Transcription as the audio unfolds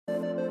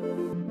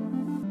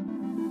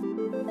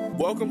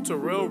Welcome to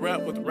Real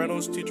Rap with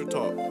Reynolds Teacher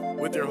Talk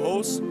with your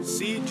host,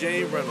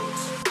 C.J.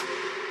 Reynolds.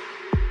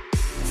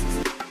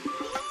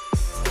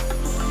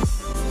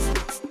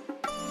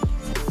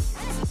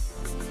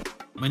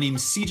 My name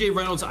is CJ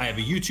Reynolds. I have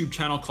a YouTube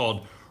channel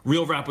called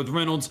Real Rap with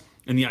Reynolds.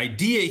 And the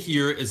idea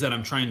here is that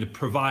I'm trying to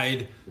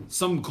provide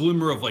some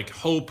glimmer of like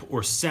hope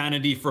or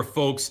sanity for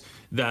folks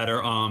that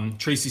are,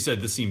 Tracy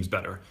said this seems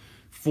better.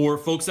 For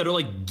folks that are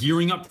like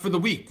gearing up for the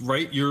week,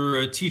 right?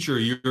 You're a teacher,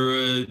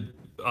 you're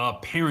a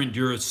parent,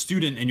 you're a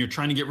student, and you're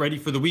trying to get ready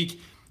for the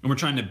week. And we're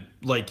trying to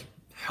like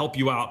help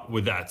you out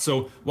with that.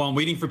 So while I'm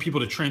waiting for people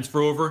to transfer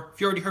over, if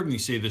you already heard me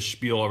say this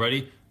spiel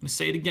already, I'm gonna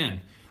say it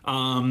again.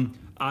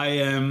 I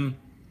am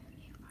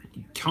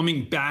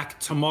coming back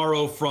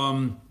tomorrow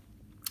from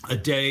a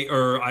day,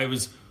 or I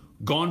was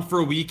gone for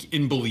a week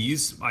in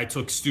Belize. I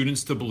took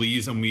students to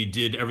Belize and we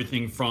did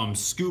everything from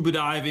scuba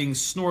diving,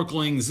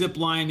 snorkeling, zip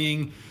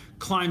lining,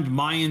 climbed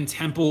Mayan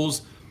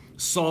temples,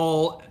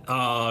 saw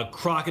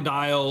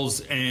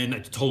crocodiles, and I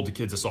told the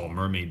kids I saw a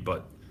mermaid,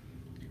 but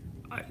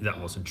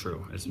that wasn't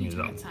true.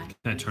 Can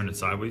I turn it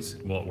sideways?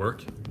 Will it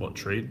work? Will it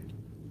trade?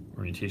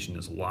 Orientation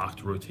is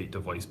locked. Rotate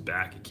device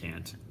back. It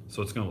can't.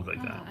 So it's gonna look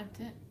like that. I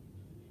did.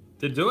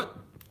 Did it do it?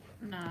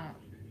 No.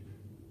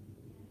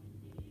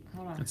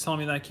 Hold on. It's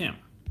telling me that I can't.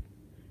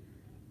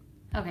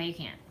 Okay, you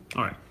can't.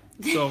 All right.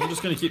 So we're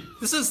just gonna keep.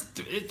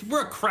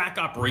 We're a crack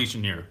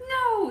operation here.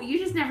 No, you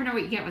just never know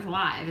what you get with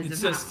live. It's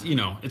just,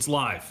 it's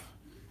live.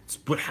 It's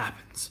what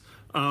happens.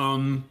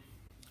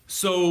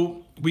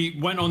 So we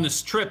went on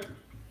this trip.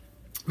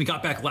 We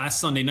got back last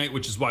Sunday night,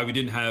 which is why we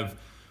didn't have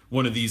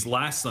one of these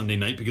last Sunday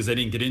night, because I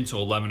didn't get in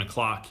till 11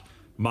 o'clock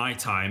my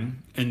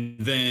time. And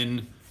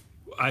then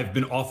I've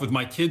been off with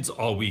my kids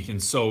all week.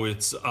 And so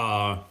it's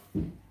so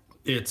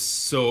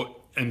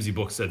MZ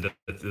Book said that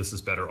this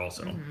is better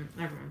also.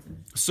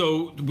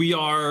 So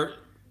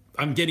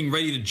I'm getting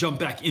ready to jump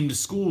back into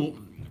school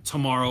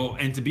tomorrow.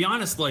 And to be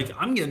honest, like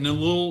I'm getting a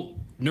little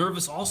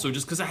nervous also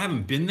just because I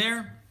haven't been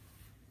there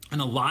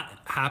and a lot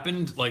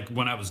happened like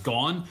when I was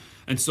gone.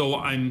 And so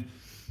I'm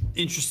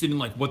interested in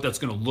like what that's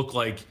going to look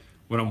like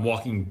when I'm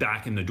walking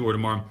back in the door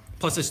tomorrow.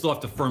 Plus I still have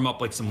to firm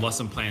up like some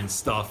lesson plan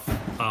stuff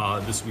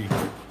this week.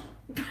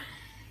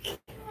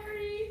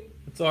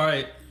 It's all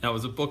right. That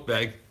was a book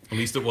bag. At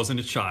least it wasn't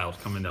a child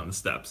coming down the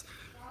steps.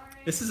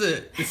 This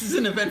is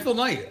an eventful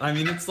night. I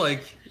mean, it's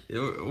like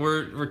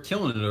we're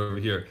killing it over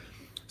here.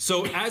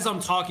 So as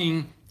I'm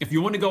talking, if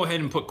you want to go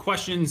ahead and put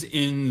questions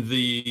in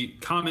the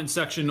comment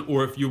section,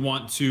 or if you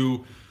want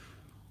to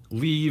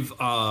leave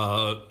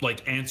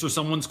like answer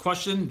someone's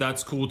question,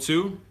 that's cool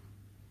too.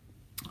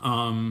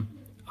 Oh,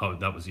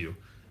 that was you.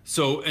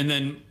 So, and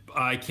then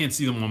I can't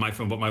see them on my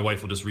phone, but my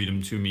wife will just read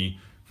them to me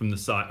from the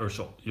side, or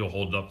you'll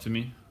hold it up to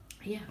me.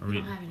 Yeah, I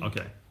don't have any.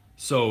 Okay.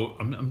 So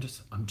I'm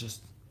just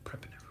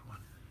prepping everyone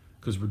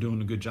because we're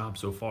doing a good job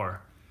so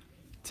far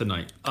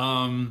tonight.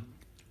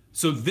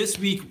 So this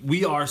week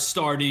we are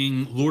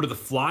starting Lord of the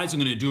Flies. I'm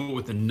going to do it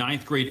with the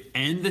 9th grade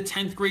and the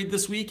 10th grade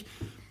this week.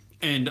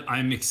 And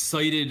I'm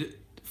excited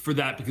for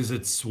that because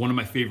it's one of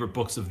my favorite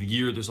books of the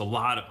year. There's a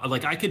lot of,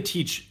 like I could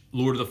teach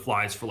Lord of the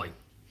Flies for like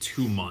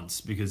 2 months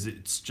because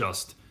it's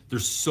just,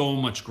 there's so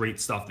much great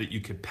stuff that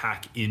you could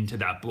pack into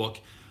that book.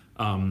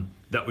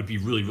 That would be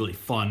really, really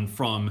fun,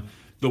 from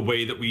the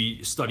way that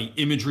we study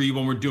imagery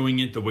when we're doing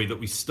it, the way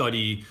that we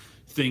study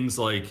things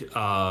like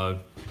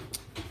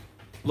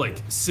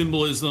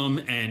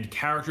symbolism and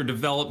character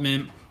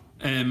development,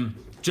 and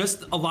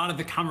just a lot of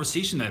the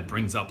conversation that it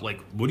brings up.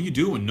 Like, what do you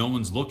do when no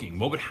one's looking?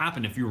 What would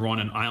happen if you were on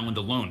an island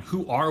alone?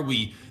 Who are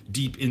we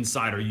deep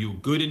inside? Are you a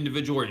good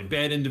individual? Are you a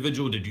bad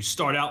individual? Did you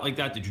start out like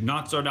that? Did you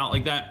not start out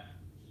like that?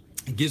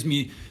 It gives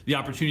me the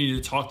opportunity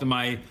to talk to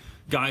my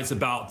guys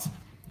about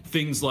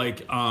things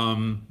like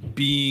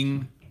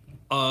being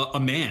a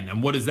man,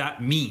 and what does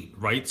that mean,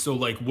 right? So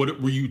like, what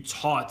were you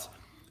taught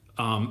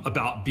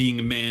about being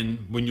a man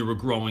when you were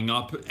growing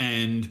up,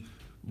 and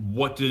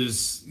what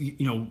does,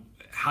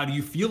 how do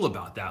you feel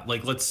about that?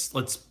 Like,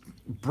 let's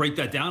break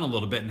that down a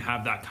little bit and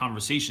have that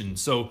conversation.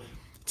 So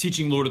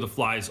teaching Lord of the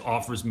Flies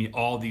offers me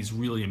all these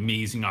really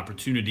amazing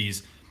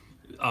opportunities,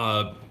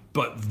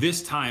 but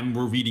this time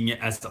we're reading it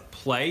as a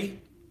play,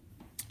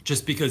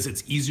 just because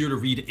it's easier to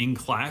read in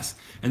class.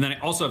 And then I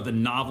also have the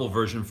novel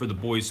version for the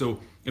boys. So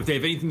if they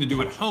have anything to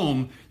do at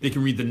home, they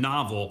can read the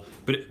novel,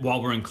 but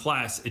while we're in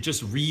class, it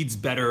just reads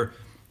better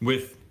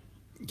with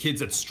kids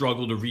that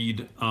struggle to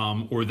read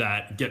or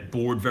that get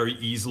bored very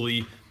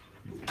easily,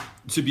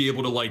 to be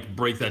able to like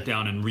break that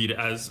down and read it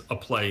as a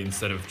play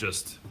instead of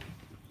just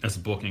as a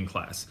book in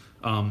class.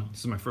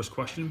 This is my first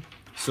question.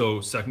 So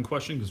second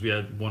question, because we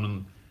had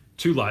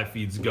 2 live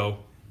feeds ago,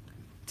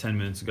 10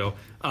 minutes ago.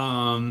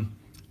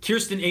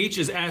 Kirsten H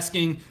is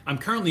asking, I'm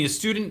currently a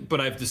student,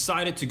 but I've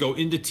decided to go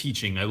into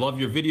teaching. I love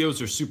your videos,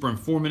 they're super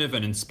informative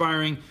and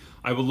inspiring.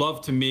 I would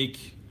love to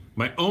make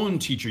my own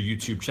teacher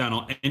YouTube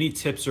channel. Any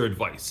tips or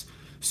advice?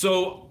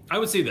 So I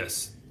would say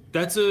this,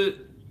 that's an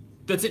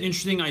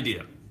interesting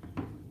idea.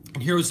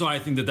 Here's why I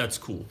think that that's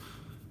cool.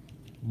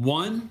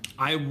 One,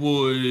 I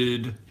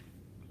would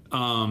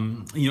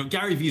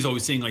Gary Vee is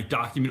always saying like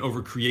document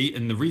over create.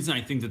 And the reason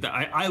I think that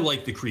I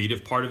like the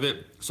creative part of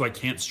it, so I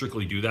can't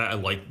strictly do that. I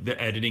like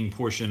the editing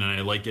portion and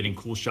I like getting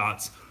cool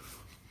shots.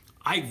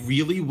 I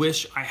really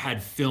wish I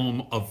had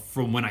film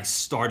from when I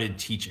started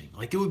teaching.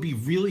 Like it would be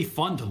really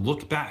fun to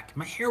look back.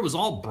 My hair was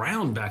all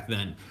brown back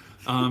then.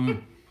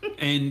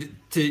 And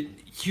to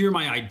hear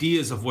my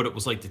ideas of what it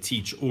was like to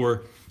teach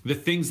or the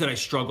things that I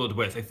struggled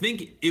with. I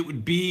think it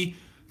would be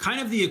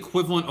kind of the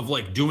equivalent of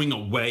like doing a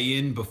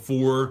weigh-in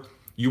before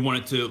you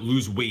wanted to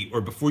lose weight or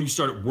before you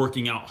started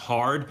working out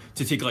hard,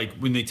 to take like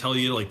when they tell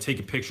you to like take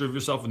a picture of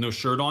yourself with no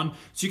shirt on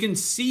so you can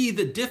see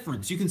the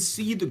difference, you can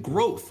see the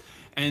growth.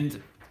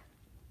 And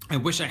I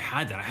wish I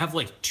had that. I have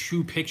like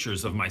 2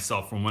 pictures of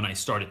myself from when I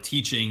started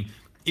teaching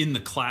in the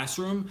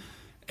classroom,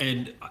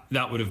 and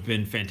that would have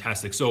been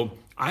fantastic. So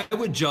I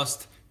would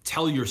just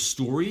tell your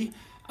story,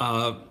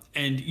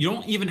 and you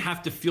don't even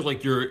have to feel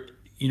like you're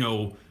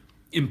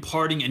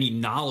imparting any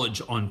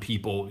knowledge on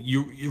people.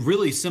 You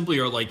really simply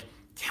are like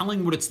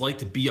telling what it's like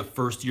to be a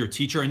first-year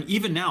teacher, and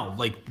even now,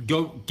 like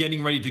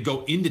getting ready to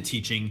go into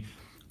teaching,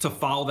 to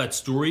follow that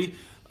story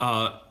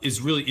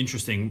is really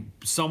interesting.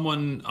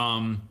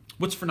 Someone,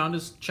 what's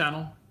Fernanda's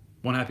channel?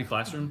 One Happy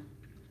Classroom.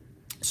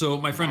 So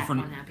my friend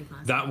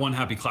That One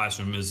Happy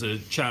Classroom is a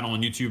channel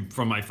on YouTube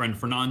from my friend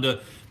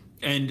Fernanda,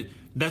 and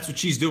that's what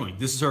she's doing.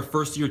 This is her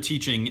first year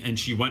teaching, and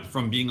she went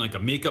from being like a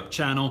makeup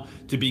channel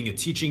to being a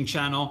teaching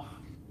channel.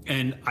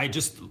 And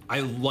I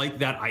like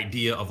that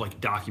idea of like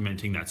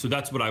documenting that. So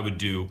that's what I would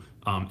do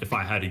if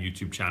I had a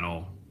YouTube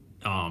channel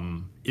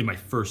in my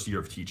first year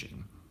of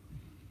teaching.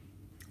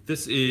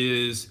 This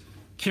is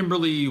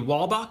Kimberly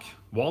Walbach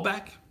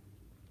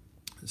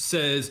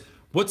says,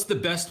 what's the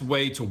best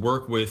way to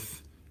work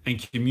with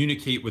and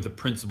communicate with the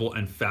principal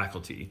and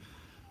faculty?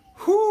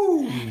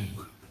 Whew.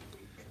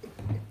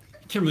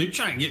 Kimberly, you're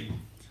trying to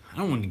I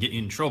don't want to get you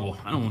in trouble.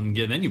 I don't want to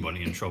get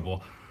anybody in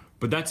trouble,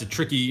 but that's a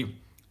tricky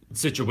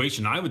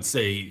situation. I would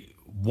say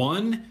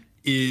one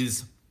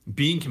is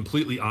being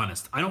completely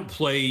honest. I don't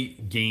play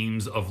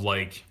games of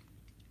like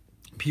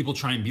people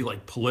trying to be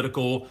like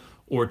political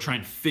or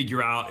trying to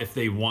figure out if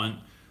they want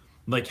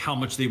like how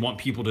much they want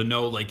people to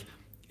know. Like,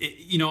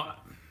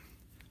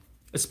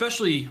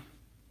 especially,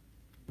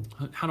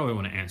 how do I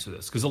want to answer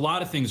this? Because a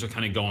lot of things are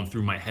kind of going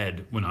through my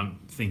head when I'm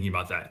thinking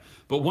about that.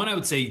 But one, I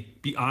would say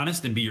be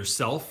honest and be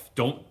yourself.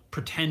 Don't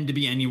pretend to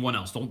be anyone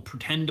else. Don't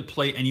pretend to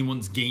play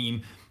anyone's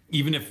game,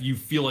 even if you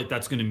feel like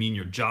that's going to mean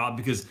your job.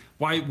 Because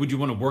why would you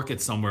want to work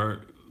at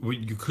somewhere where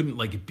you couldn't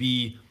like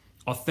be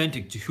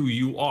authentic to who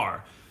you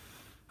are?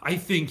 I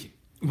think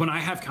when I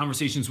have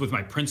conversations with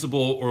my principal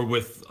or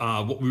with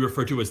what we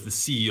refer to as the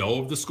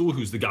CEO of the school,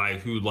 who's the guy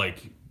who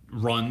like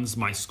runs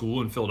my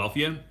school in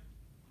Philadelphia,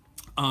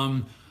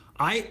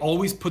 I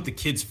always put the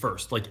kids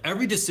first. Like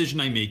every decision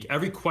I make,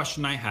 every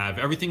question I have,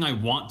 everything I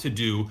want to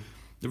do,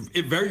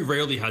 it very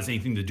rarely has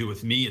anything to do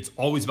with me. It's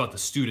always about the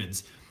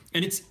students.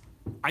 And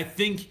I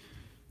think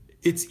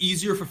it's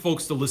easier for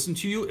folks to listen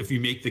to you if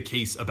you make the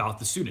case about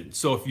the students.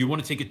 So if you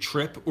want to take a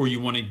trip or you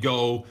want to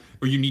go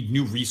or you need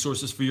new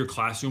resources for your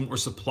classroom or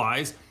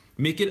supplies,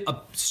 make it a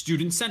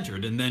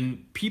student-centered. And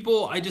then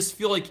people, I just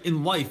feel like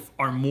in life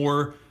are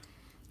more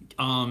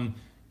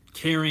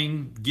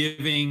caring,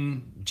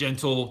 giving,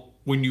 gentle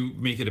when you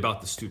make it about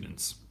the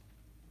students.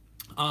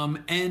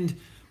 And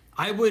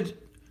I would,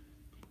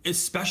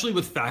 especially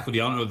with faculty,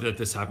 I don't know that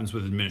this happens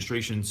with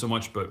administration so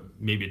much, but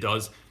maybe it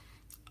does.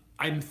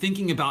 I'm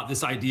thinking about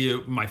this idea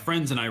my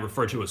friends and I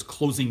refer to as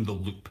closing the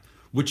loop,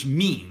 which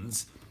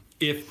means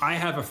if I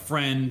have a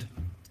friend,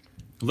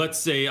 let's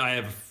say I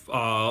have,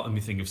 let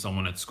me think of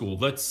someone at school.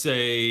 Let's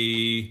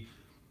say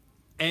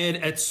Ed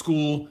at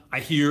school, I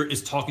hear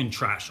is talking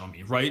trash on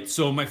me, right?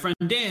 So my friend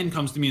Dan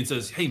comes to me and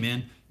says, hey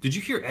man, did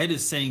you hear Ed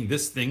is saying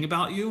this thing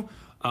about you?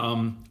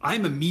 I'm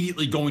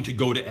immediately going to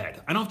go to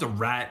Ed. I don't have to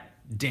rat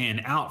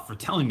Dan out for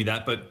telling me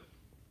that, but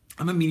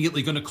I'm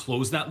immediately going to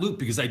close that loop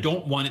because I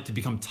don't want it to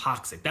become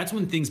toxic. That's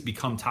when things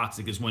become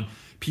toxic, is when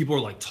people are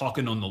like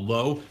talking on the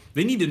low.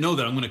 They need to know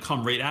that I'm going to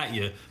come right at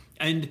you.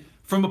 And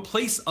from a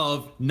place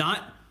of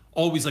not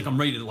always like I'm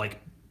ready to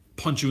like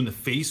punch you in the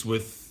face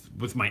with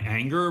my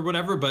anger or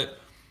whatever, but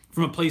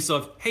from a place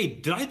of, hey,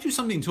 did I do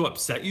something to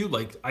upset you?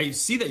 Like I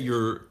see that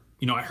you're,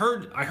 I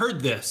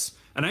heard this,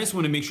 and I just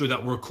want to make sure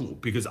that we're cool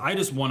because I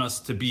just want us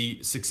to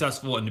be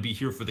successful and to be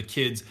here for the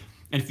kids.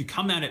 And if you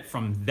come at it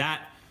from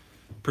that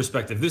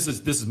perspective, this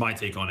is my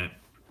take on it.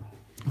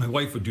 My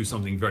wife would do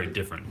something very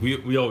different.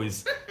 We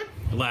always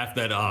laugh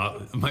that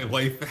my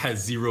wife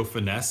has zero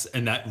finesse,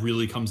 and that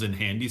really comes in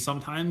handy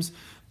sometimes.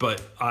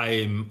 But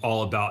I'm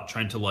all about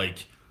trying to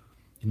like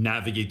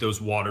navigate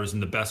those waters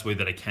in the best way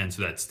that I can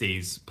so that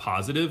stays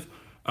positive.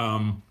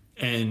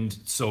 And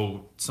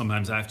so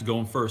sometimes I have to go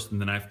in first, and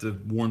then I have to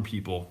warn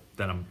people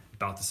that I'm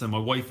about to send my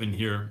wife in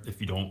here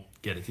if you don't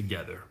get it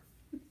together.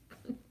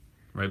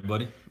 Right,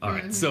 buddy? All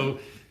right. So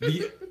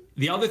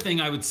the other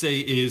thing I would say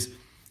is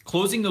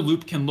closing the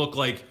loop can look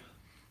like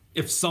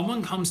if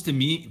someone comes to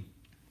me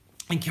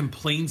and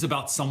complains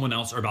about someone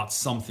else or about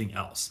something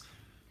else,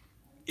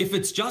 if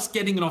it's just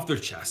getting it off their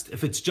chest,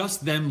 if it's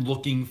just them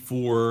looking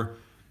for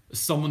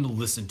someone to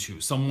listen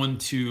to, someone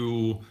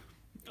to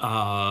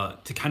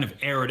kind of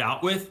air it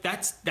out with,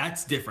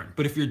 that's different.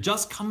 But if you're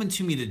just coming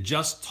to me to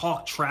just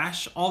talk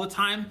trash all the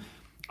time,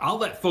 I'll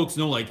let folks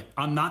know, like,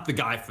 I'm not the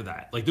guy for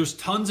that. Like, there's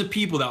tons of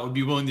people that would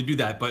be willing to do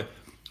that, but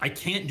I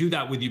can't do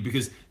that with you,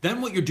 because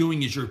then what you're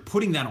doing is you're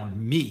putting that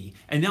on me.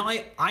 And now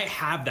I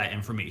have that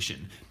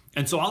information.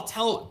 And so I'll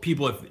tell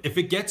people, if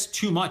it gets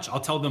too much, I'll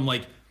tell them,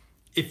 like,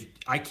 if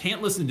I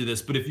can't listen to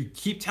this, but if you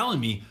keep telling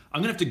me,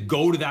 I'm gonna have to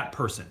go to that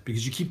person,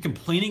 because you keep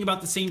complaining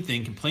about the same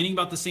thing, complaining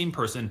about the same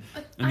person.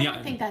 And I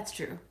don't think that's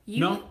true.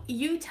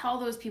 You tell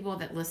those people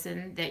that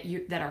listen,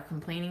 that are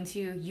complaining to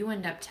you, you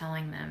end up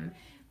telling them,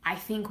 I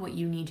think what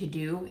you need to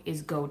do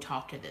is go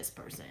talk to this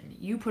person.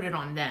 You put it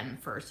on them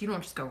first. You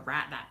don't just go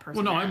rat that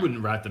person Well, no, out. I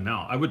wouldn't rat them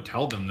out. I would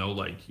tell them, though,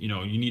 like, you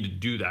need to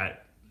do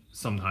that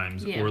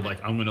sometimes, or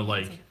like, I'm gonna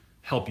like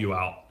help you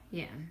out.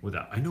 Yeah. With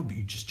that. I know, but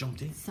you just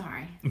jumped in.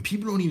 Sorry. And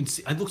people don't even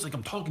see. It looks like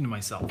I'm talking to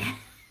myself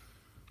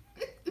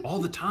all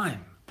the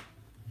time.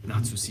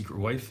 Not so secret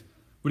wife.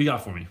 What do you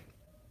got for me?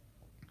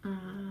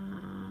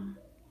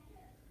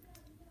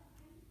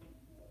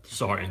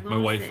 Sorry, my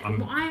wife. I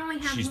only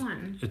have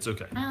one. It's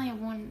okay. I only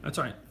have one. That's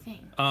all right.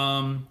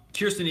 Thing.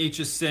 Kirsten H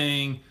is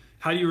saying,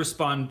 how do you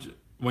respond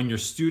when your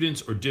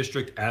students or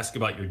district ask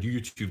about your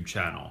YouTube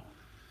channel?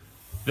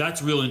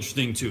 That's real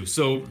interesting too.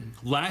 So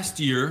last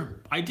year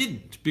I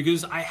didn't,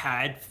 because I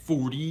had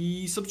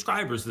 40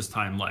 subscribers this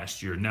time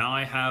last year. Now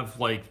I have,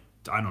 like,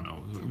 I don't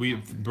know, we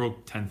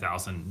broke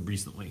 10,000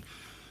 recently.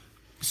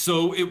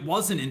 So it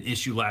wasn't an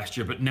issue last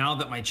year, but now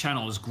that my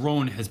channel has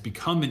grown, it has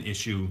become an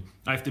issue.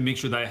 I have to make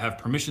sure that I have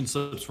permission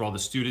slips for all the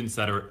students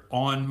that are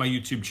on my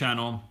YouTube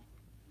channel.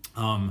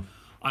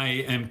 I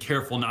am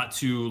careful not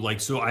to, like,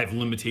 so I have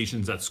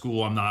limitations at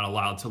school. I'm not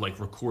allowed to,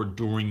 like, record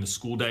during the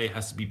school day. It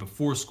has to be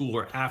before school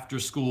or after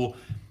school.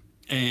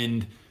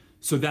 And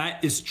so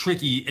that is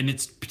tricky. And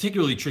it's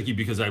particularly tricky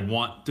because I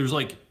want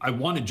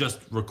to just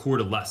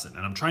record a lesson.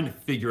 And I'm trying to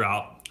figure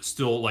out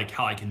still, like,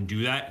 how I can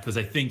do that, because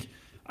I think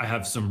I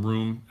have some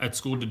room at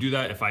school to do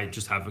that if I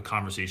just have a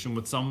conversation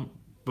with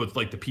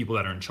like the people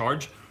that are in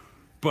charge.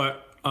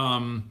 But,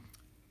 I've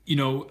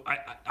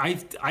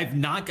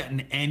not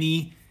gotten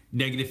any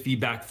negative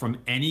feedback from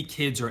any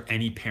kids or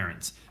any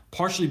parents,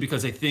 partially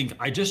because I think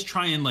I just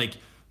try and, like,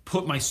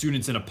 put my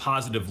students in a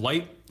positive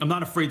light. I'm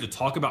not afraid to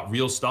talk about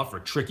real stuff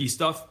or tricky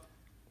stuff,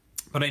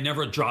 but I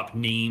never drop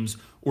names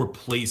or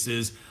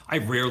places. I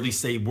rarely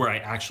say where I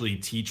actually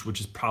teach, which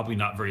is probably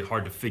not very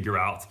hard to figure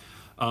out.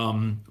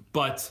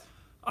 But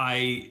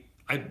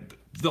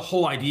the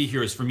whole idea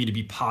here is for me to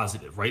be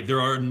positive, right?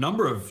 There are a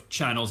number of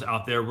channels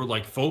out there where,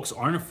 like, folks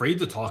aren't afraid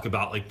to talk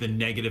about, like, the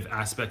negative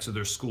aspects of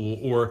their school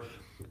or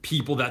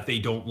people that they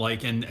don't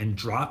like, and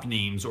drop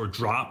names or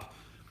drop,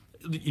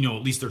 at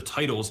least their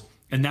titles.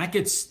 And that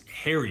gets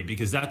hairy,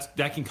 because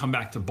that can come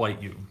back to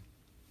bite you.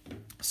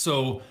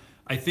 So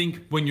I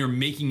think when you're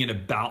making it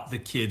about the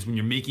kids, when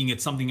you're making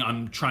it something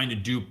I'm trying to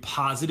do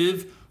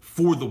positive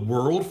for the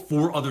world,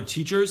 for other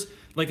teachers,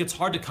 like, it's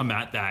hard to come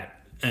at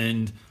that.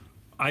 And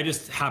I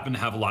just happen to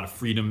have a lot of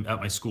freedom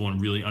at my school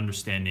and really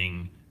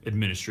understanding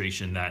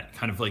administration that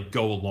kind of, like,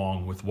 go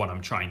along with what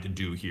I'm trying to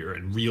do here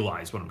and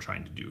realize what I'm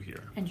trying to do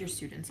here. And your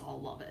students all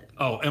love it.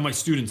 Oh, and my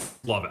students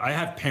love it. I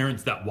have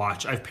parents that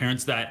watch. I have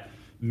parents that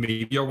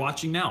maybe are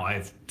watching now. I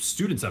have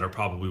students that are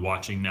probably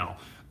watching now.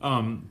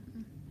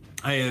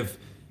 I have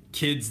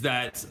kids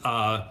that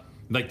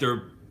like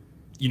they're,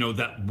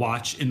 that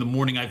watch in the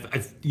morning.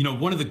 I've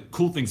one of the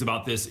cool things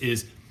about this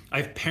is I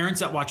have parents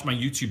that watch my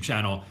YouTube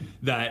channel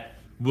that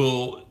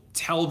will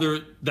tell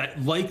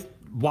that like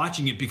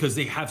watching it because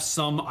they have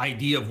some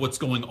idea of what's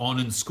going on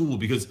in school,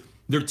 because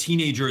their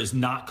teenager is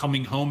not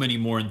coming home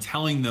anymore and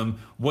telling them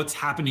what's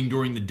happening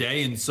during the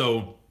day. And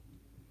so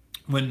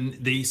when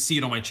they see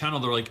it on my channel,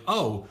 they're like,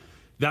 oh,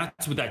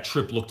 that's what that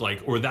trip looked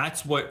like, or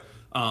that's what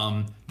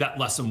that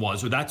lesson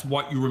was, or that's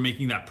what you were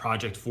making that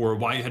project for, or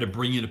why you had to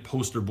bring in a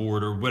poster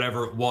board, or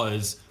whatever it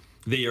was.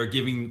 They are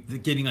getting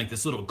like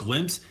this little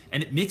glimpse,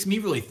 and it makes me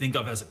really think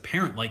of, as a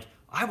parent, like,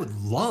 I would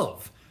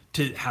love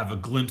to have a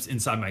glimpse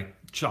inside my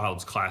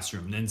child's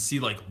classroom and see,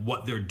 like,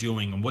 what they're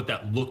doing and what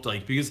that looked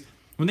like. Because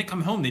when they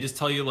come home, they just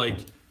tell you, like,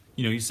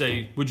 you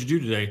say, what'd you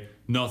do today?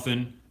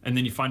 Nothing. And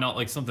then you find out,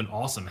 like, something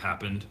awesome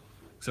happened,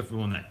 except for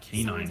when that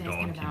canine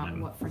dog came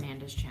in. What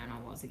Fernandez channel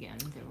was again.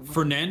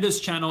 Fernandez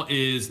channel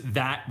is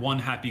That One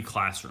Happy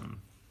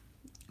Classroom.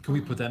 Can we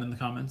put that in the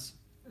comments?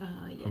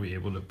 Yeah. Are we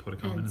able to put a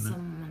comment in there?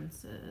 Someone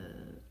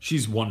said...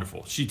 She's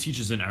wonderful. She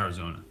teaches in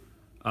Arizona.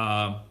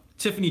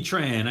 Tiffany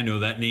Tran, I know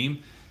that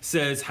name,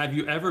 says, have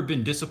you ever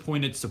been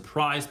disappointed,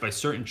 surprised by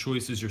certain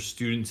choices your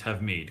students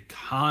have made?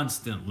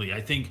 Constantly. I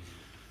think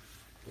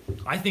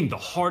the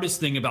hardest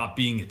thing about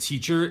being a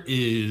teacher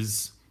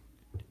is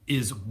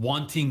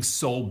wanting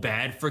so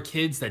bad for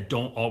kids that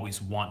don't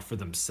always want for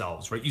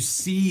themselves, right? You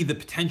see the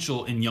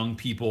potential in young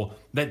people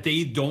that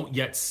they don't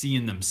yet see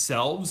in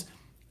themselves,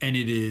 and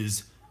it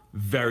is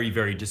very,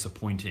 very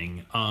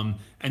disappointing. And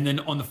then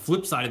on the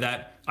flip side of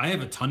that, I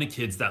have a ton of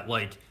kids that,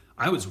 like,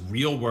 I was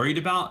real worried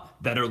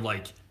about that are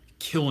like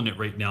killing it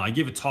right now. I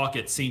gave a talk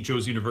at St.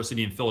 Joe's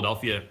University in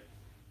Philadelphia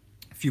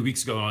a few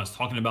weeks ago, and I was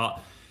talking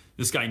about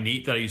this guy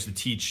Nate that I used to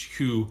teach,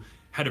 who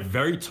had a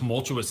very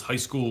tumultuous high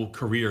school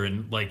career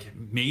and like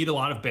made a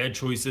lot of bad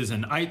choices.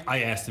 And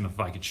I asked him if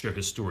I could share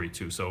his story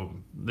too. So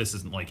this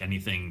isn't like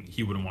anything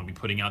he wouldn't want to be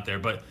putting out there,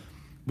 but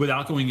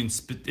without going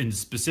in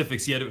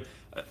specifics, he had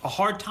a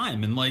hard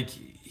time, and like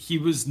he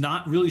was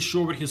not really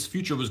sure what his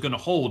future was going to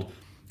hold.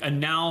 And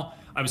now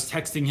I was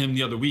texting him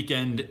the other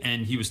weekend,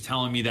 and he was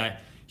telling me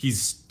that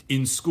he's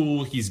in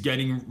school, he's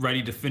getting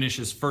ready to finish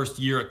his first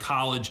year at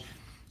college.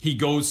 He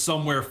goes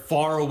somewhere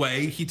far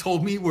away, he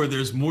told me, where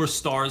there's more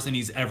stars than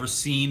he's ever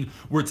seen,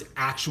 where it's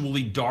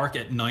actually dark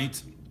at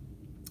night.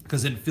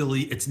 Because in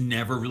Philly, it's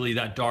never really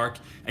that dark,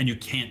 and you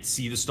can't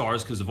see the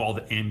stars because of all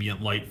the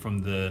ambient light from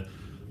the,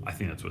 I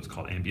think that's what it's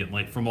called, ambient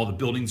light, from all the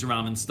buildings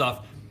around and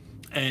stuff.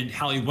 And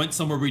how he went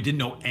somewhere where he didn't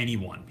know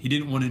anyone. He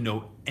didn't want to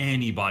know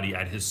anybody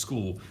at his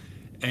school.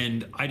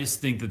 And I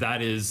just think that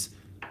that is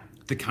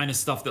the kind of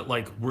stuff that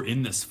like we're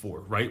in this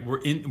for, right?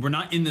 We're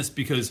not in this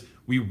because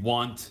we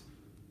want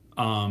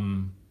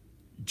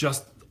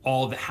just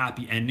all the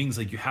happy endings.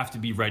 Like you have to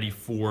be ready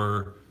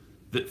for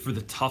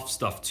the tough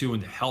stuff too,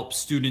 and to help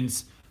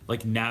students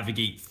like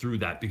navigate through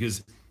that,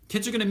 because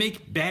kids are going to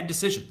make bad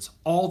decisions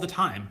all the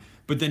time.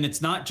 But then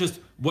it's not just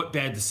what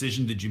bad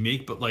decision did you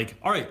make, but like,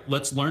 all right,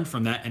 let's learn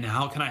from that, and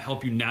how can I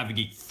help you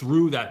navigate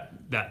through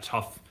that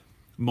tough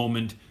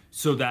moment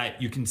so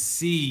that you can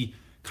see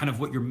kind of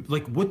what you're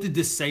like, what did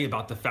this say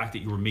about the fact that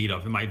you were made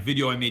of? In my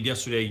video I made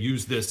yesterday, I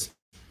used this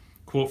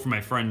quote from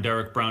my friend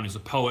Derek Brown, who's a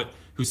poet,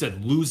 who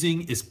said,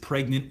 "Losing is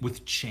pregnant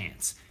with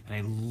chance." And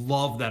I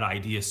love that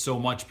idea so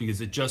much,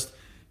 because it just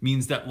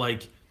means that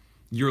like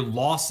your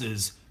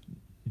losses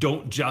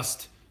don't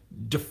just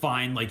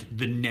define like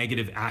the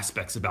negative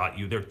aspects about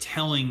you. They're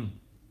telling,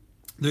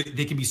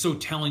 they can be so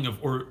telling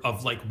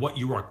of like what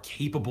you are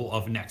capable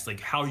of next. Like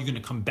how are you going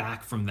to come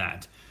back from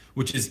that,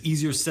 which is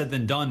easier said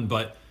than done.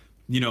 But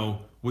you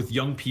know, with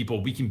young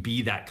people, we can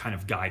be that kind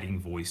of guiding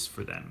voice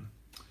for them.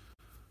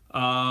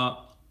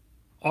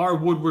 R.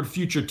 Woodward,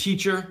 future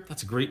teacher.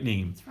 That's a great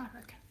name. It's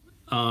Roderick.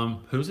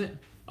 Who's it?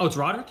 Oh, it's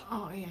Roderick?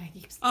 Oh, yeah. He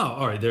keeps... Oh,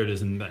 all right. There it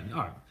is.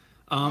 All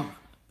right.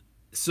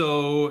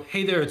 So,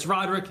 hey there, it's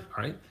Roderick.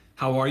 All right.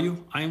 How are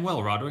you? I am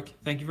well, Roderick.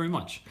 Thank you very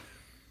much.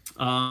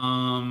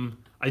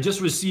 I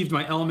just received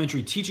my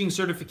elementary teaching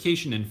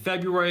certification in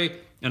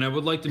February, and I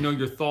would like to know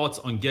your thoughts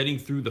on getting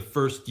through the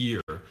first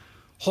year.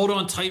 Hold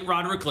on tight,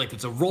 Roderick, like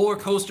it's a roller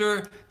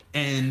coaster,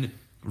 and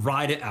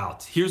ride it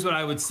out. Here's what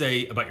I would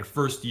say about your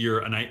first year,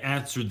 and I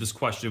answered this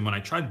question when I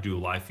tried to do a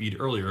live feed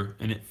earlier,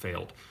 and it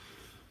failed.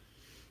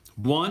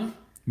 One,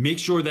 make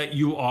sure that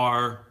you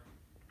are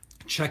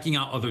checking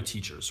out other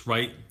teachers,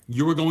 right?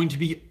 You are going to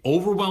be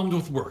overwhelmed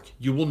with work.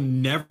 You will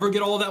never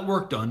get all that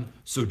work done,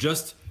 so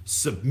just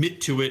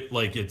submit to it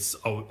like it's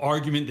an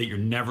argument that you're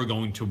never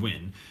going to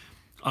win.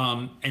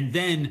 And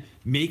then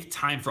make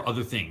time for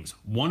other things.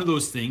 One of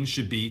those things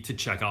should be to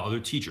check out other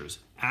teachers.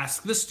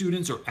 Ask the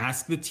students or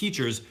ask the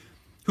teachers,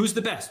 who's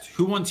the best?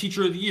 Who won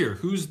teacher of the year?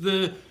 Who's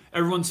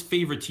everyone's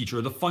favorite teacher,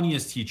 or the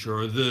funniest teacher,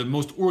 or the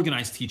most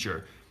organized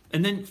teacher?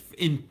 And then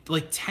in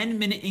like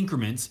 10-minute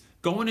increments,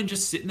 go in and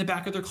just sit in the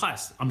back of their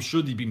class. I'm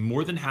sure they'd be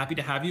more than happy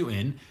to have you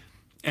in,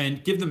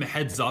 and give them a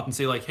heads up and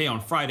say like, hey, on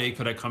Friday,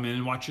 could I come in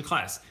and watch your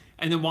class?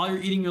 And then while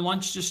you're eating your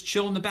lunch, just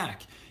chill in the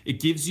back. It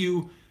gives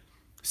you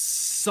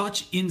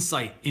such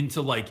insight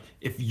into like,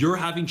 if you're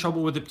having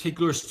trouble with a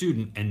particular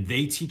student and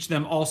they teach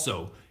them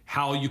also,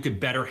 how you could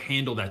better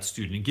handle that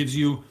student. It gives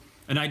you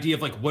an idea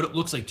of like what it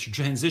looks like to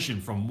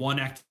transition from one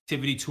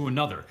activity to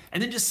another,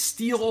 and then just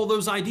steal all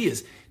those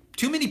ideas.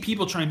 Too many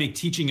people try and make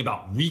teaching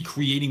about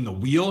recreating the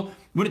wheel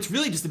when it's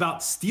really just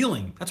about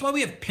stealing. That's why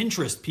we have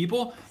Pinterest,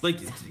 people. Like,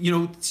 you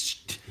know,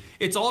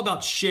 it's all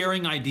about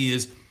sharing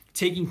ideas,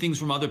 taking things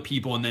from other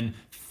people, and then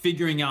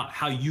figuring out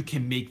how you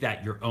can make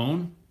that your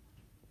own.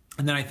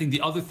 And then I think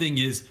the other thing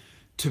is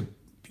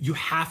you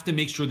have to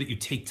make sure that you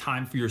take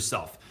time for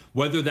yourself,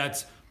 whether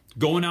that's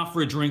going out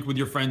for a drink with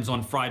your friends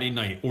on Friday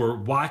night, or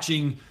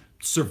watching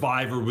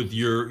Survivor with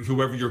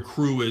whoever your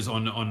crew is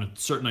on a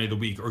certain night of the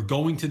week, or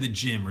going to the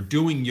gym, or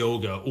doing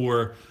yoga,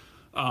 or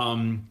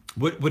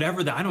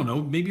whatever that, I don't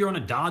know, maybe you're on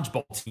a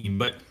dodgeball team,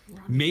 but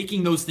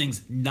making those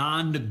things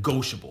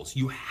non-negotiables.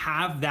 You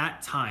have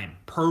that time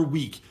per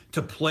week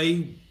to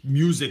play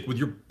music with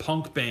your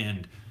punk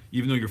band,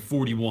 even though you're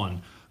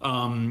 41.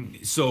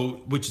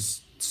 Which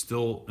is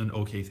still an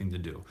okay thing to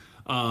do.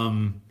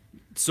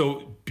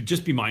 So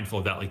just be mindful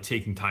of that, like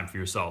taking time for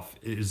yourself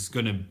is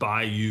going to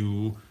buy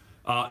you,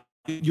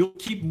 you'll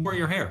keep more of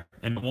your hair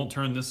and it won't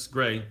turn this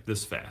gray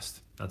this fast.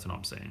 That's what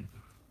I'm saying.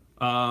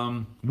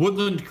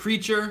 Woodland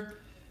Creature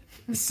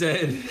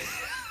said,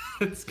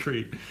 that's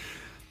great.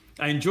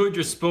 I enjoyed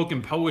your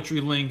spoken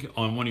poetry link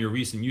on one of your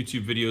recent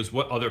YouTube videos.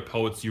 What other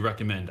poets do you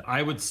recommend?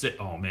 I would say,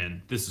 oh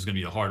man, this is going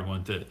to be a hard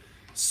one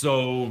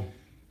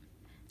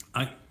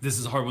this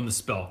is a hard one to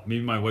spell.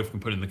 Maybe my wife can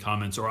put it in the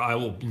comments, or I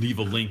will leave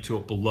a link to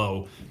it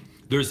below.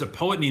 There's a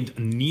poet named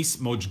Anis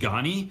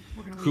Mojgani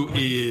who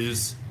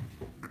is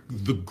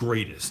the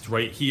greatest,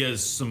 right? He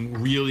has some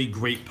really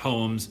great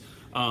poems.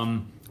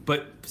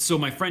 But so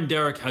my friend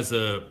Derek has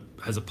a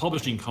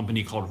publishing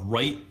company called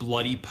Write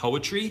Bloody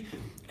Poetry,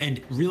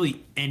 and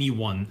really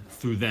anyone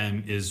through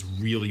them is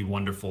really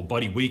wonderful.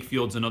 Buddy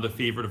Wakefield's another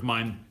favorite of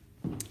mine.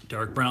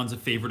 Derek Brown's a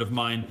favorite of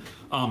mine.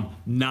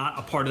 Not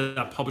a part of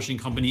that publishing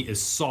company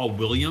is Saul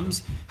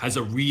Williams, has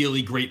a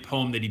really great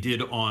poem that he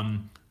did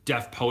on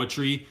deaf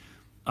poetry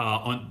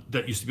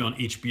that used to be on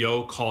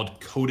HBO called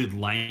Coded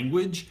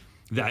Language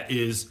that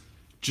is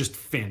just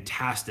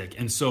fantastic.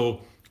 And so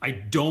I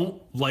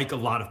don't like a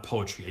lot of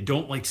poetry. I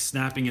don't like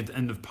snapping at the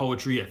end of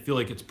poetry. I feel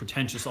like it's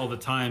pretentious all the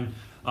time.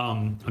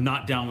 I'm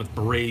not down with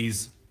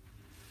berets.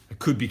 I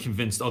could be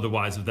convinced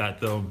otherwise of that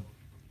though.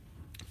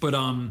 But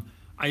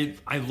I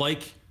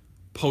like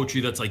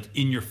poetry that's like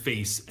in your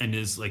face and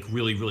is like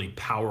really, really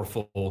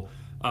powerful.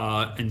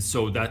 And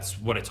so that's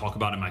what I talk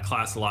about in my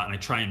class a lot. And I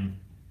try and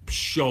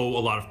show a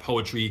lot of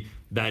poetry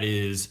that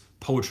is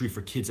poetry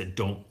for kids that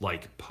don't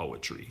like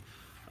poetry.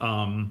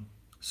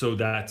 So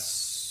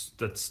that's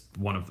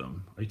one of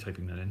them. Are you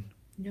typing that in?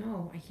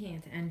 No, I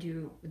can't. And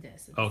do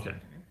this. Okay,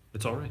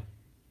 it's all right.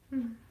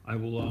 I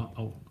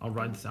will. I'll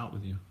ride this out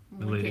with you,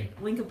 my lady.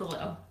 Link it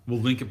below. We'll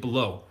link it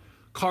below.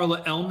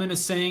 Carla Ellman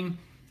is saying,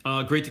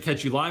 "Great to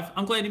catch you live.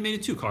 I'm glad you made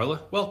it too,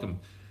 Carla. Welcome.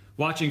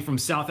 Watching from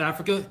South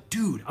Africa,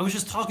 dude. I was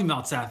just talking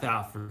about South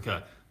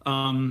Africa.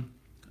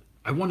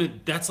 I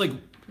wanted. That's like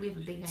we have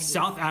a big idea.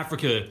 South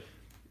Africa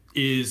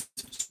is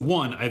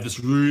one. I have this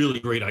really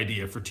great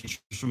idea for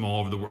teachers from all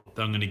over the world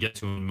that I'm going to get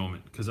to in a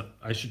moment, because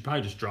I should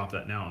probably just drop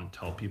that now and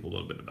tell people a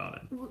little bit about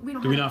it.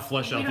 Do we not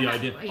flesh out the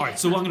idea? All right,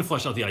 so I'm going to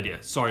flesh out the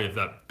idea. Sorry if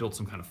that built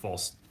some kind of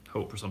false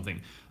hope or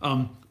something.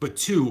 But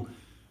two,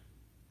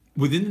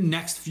 within the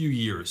next few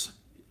years,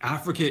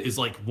 Africa is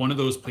like one of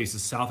those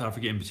places, South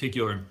Africa in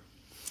particular,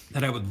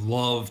 that I would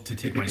love to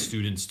take my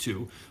students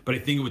to. But I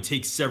think it would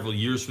take several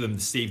years for them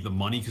to save the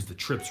money because the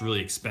trip's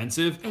really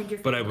expensive.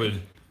 But I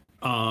would...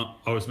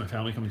 is my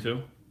family coming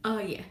too? Oh,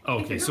 yeah.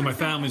 Okay, so my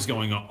family's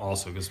going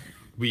also because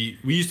we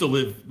used to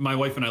live, my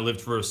wife and I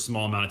lived for a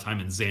small amount of time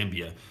in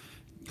Zambia.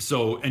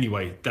 So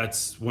anyway,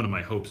 that's one of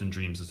my hopes and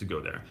dreams is to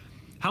go there.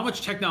 How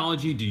much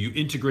technology do you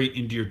integrate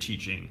into your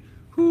teaching?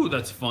 Whew,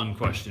 that's a fun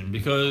question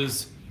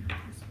because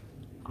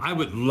I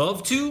would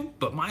love to,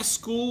 but my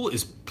school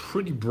is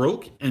pretty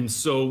broke, and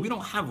so we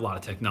don't have a lot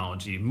of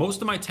technology.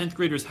 Most of my 10th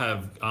graders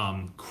have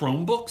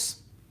Chromebooks,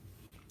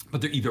 but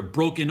they're either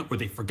broken or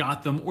they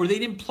forgot them or they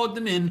didn't plug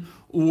them in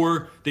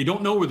or they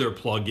don't know where their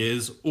plug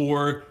is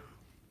or,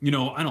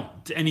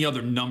 any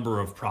other number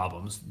of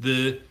problems.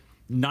 The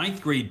 9th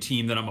grade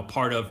team that I'm a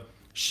part of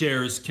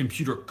shares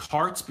computer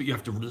carts, but you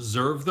have to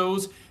reserve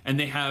those. And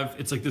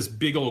it's like this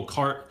big old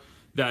cart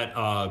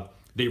that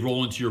they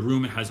roll into your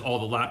room. It has all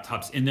the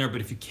laptops in there,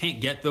 but if you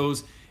can't get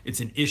those, it's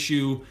an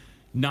issue.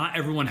 Not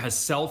everyone has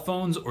cell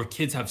phones, or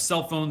kids have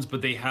cell phones,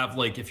 but they have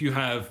if you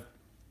have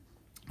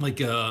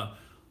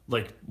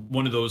like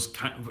one of those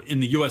in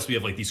the US we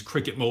have like these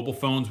Cricket mobile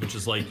phones, which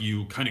is like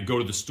you kind of go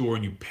to the store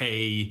and you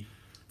pay.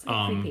 It's like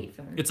a prepaid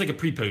phone. It's like a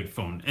prepaid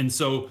phone. And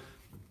so,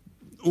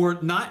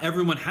 or not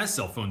everyone has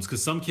cell phones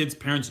because some kids'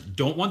 parents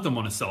don't want them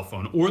on a cell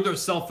phone, or their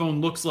cell phone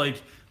looks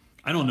like,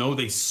 I don't know,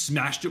 they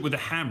smashed it with a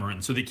hammer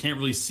and so they can't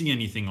really see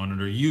anything on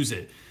it or use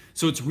it.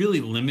 So it's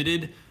really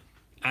limited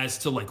as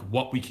to like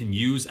what we can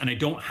use. And I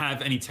don't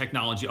have any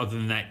technology other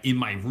than that in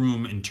my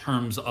room in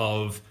terms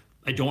of,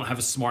 I don't have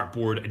a smart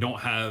board. I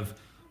don't have,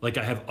 I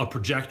have a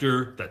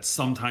projector that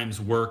sometimes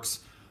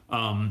works.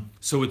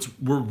 So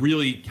we're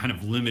really kind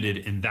of limited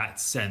in that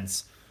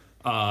sense.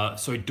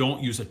 So I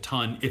don't use a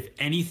ton. If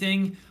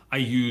anything, I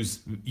use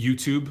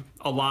YouTube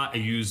a lot. I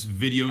use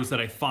videos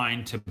that I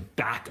find to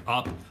back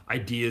up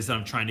ideas that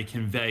I'm trying to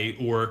convey,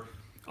 or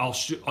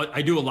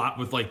I do a lot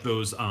with like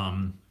those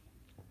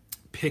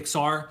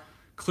Pixar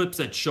clips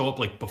that show up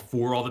like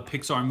before all the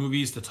Pixar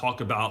movies to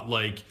talk about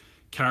like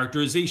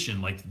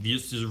characterization. Like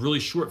this is a really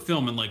short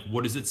film and like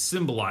what is it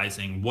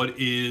symbolizing? What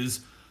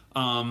is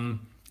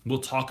we'll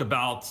talk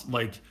about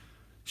like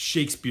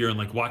Shakespeare and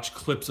like watch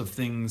clips of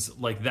things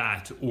like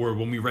that. Or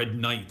when we read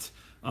Night,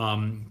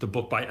 the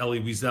book by Elie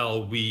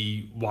Wiesel,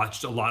 we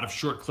watched a lot of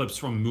short clips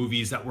from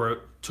movies that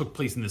took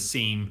place in the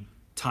same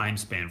time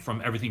span,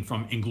 from everything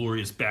from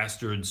Inglourious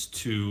Bastards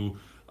to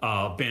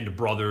Band of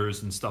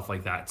Brothers and stuff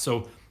like that.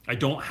 So I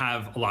don't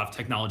have a lot of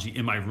technology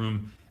in my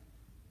room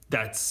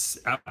that's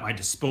at my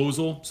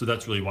disposal. So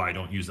that's really why I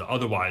don't use it.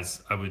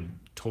 Otherwise, I would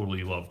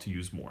totally love to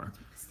use more.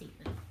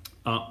 Statement.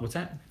 What's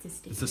that?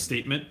 It's a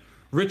statement.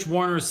 Rich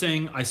Warner is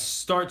saying, I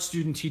start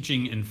student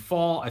teaching in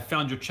fall. I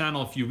found your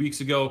channel a few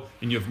weeks ago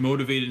and you have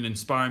motivated and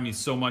inspired me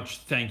so much.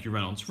 Thank you,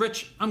 Reynolds.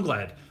 Rich, I'm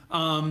glad.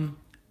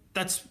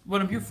 That's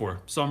what I'm here for.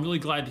 So I'm really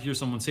glad to hear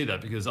someone say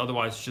that, because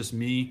otherwise it's just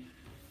me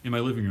in my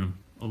living room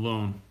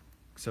alone,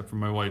 except for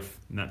my wife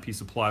and that piece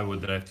of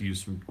plywood that I have to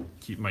use to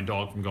keep my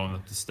dog from going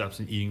up the steps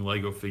and eating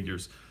Lego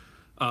figures.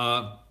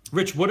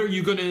 Rich, what are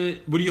you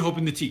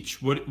hoping to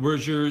teach?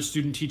 Where's your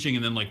student teaching?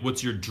 And then like,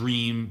 what's your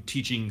dream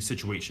teaching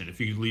situation? If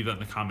you could leave that in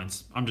the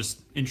comments, I'm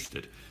just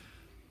interested.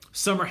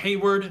 Summer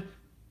Hayward,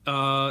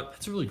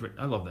 That's a really great.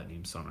 I love that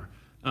name, Summer.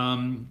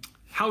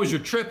 How was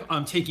your trip?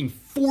 I'm taking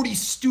 40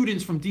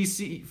 students from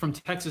DC, from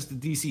Texas to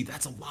DC.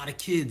 That's a lot of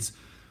kids.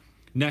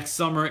 Next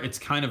summer, it's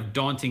kind of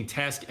daunting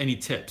task. Any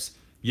tips?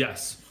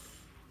 Yes.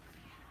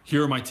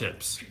 Here are my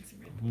tips.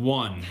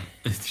 One,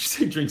 did you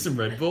say drink some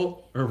Red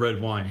Bull or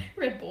red wine?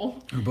 Red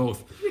Bull. Or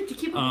both. To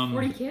keep up with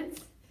 40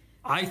 kids?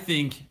 I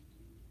think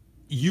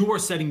you are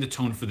setting the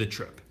tone for the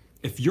trip.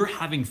 If you're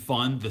having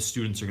fun, the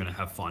students are going to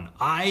have fun.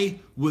 I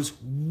was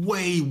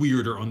way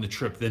weirder on the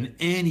trip than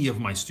any of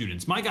my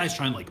students. My guys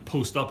try and like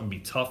post up and be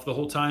tough the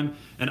whole time,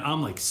 and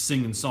I'm like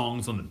singing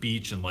songs on the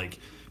beach and like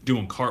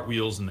doing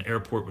cartwheels in the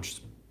airport,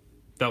 which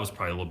that was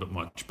probably a little bit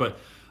much. But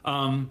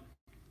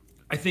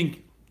I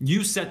think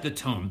you set the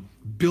tone,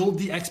 build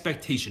the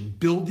expectation,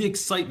 build the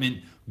excitement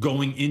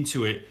going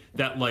into it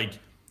that like,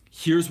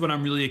 here's what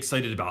I'm really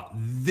excited about.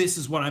 This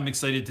is what I'm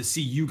excited to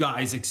see you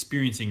guys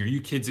experiencing or you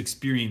kids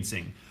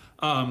experiencing.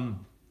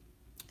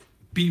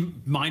 Be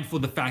mindful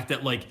of the fact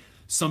that like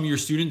some of your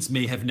students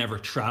may have never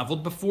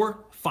traveled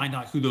before. Find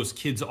out who those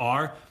kids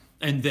are,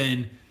 and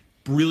then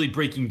really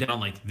breaking down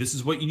like, this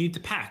is what you need to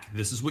pack.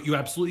 This is what you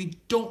absolutely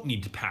don't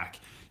need to pack.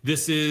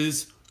 This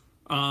is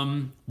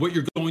what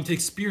you're going to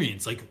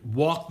experience. Like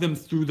walk them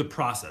through the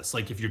process.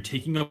 Like if you're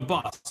taking a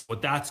bus,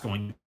 what that's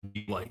going to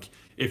be like.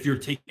 If you're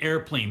taking an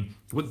airplane,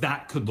 what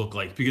that could look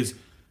like. Because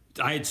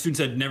I had students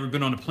that had never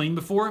been on a plane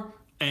before,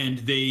 and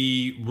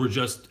they were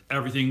just,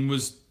 everything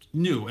was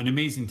new and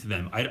amazing to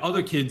them. I had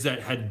other kids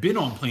that had been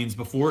on planes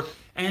before,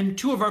 and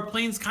 2 of our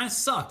planes kind of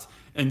sucked.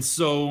 And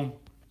so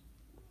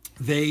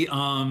they,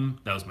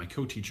 that was my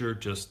co-teacher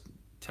just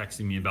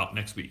texting me about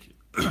next week.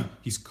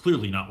 He's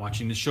clearly not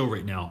watching the show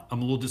right now. I'm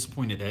a little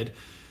disappointed, Ed.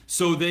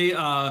 So they,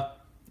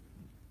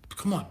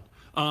 come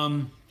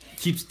on.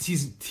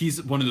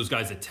 He's one of those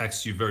guys that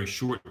texts you very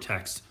short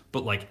text,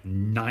 but like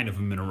 9 of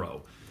them in a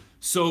row.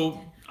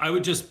 So I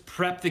would just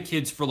prep the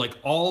kids for like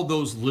all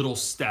those little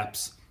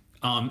steps.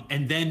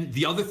 And then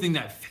the other thing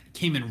that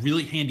came in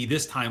really handy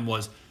this time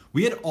was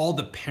we had all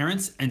the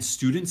parents and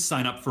students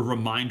sign up for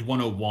Remind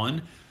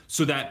 101,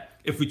 so that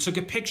if we took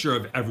a picture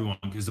of everyone,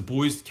 because the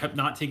boys kept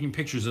not taking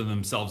pictures of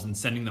themselves and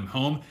sending them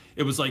home,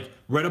 it was like,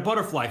 we're at a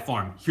butterfly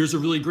farm. Here's a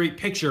really great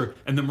picture,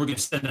 and then we're going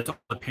to send that to all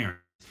the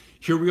parents.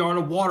 Here we are at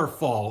a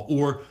waterfall,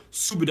 or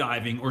scuba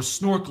diving, or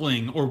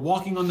snorkeling, or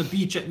walking on the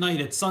beach at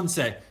night at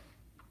sunset.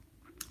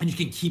 And you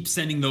can keep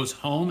sending those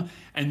home,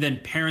 and then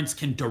parents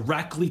can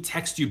directly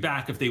text you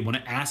back if they want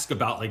to ask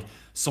about like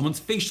someone's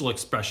facial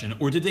expression,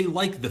 or did they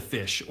like the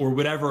fish, or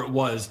whatever it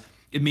was.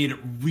 It made it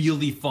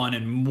really fun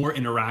and more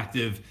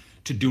interactive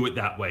to do it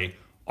that way.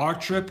 Our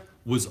trip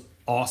was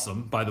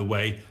awesome, by the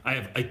way. I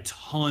have a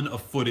ton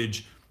of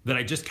footage that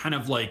I just kind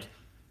of like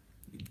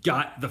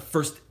got the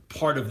first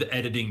part of the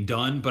editing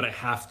done, but I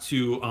have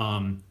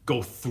to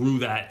go through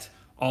that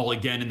all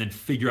again and then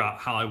figure out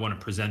how I want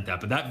to present that.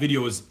 But that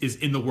video is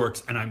in the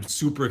works, and I'm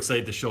super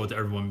excited to show it to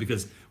everyone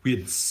because we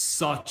had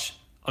such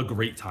a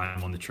great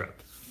time on the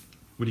trip.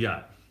 What do you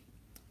got?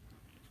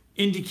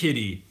 Indie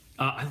Kitty.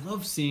 I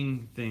love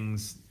seeing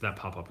things that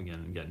pop up again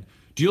and again.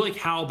 Do you like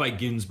Howl by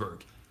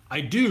Ginsberg?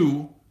 I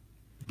do,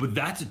 but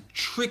that's a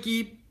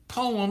tricky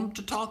poem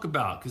to talk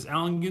about because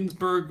Allen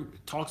Ginsberg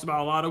talks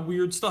about a lot of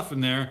weird stuff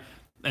in there.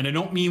 And I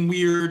don't mean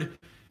weird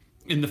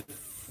in the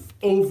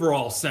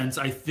overall sense.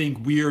 I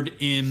think weird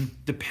in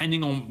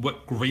depending on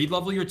what grade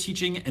level you're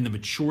teaching and the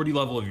maturity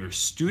level of your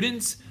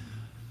students,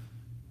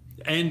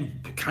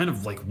 and kind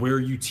of like where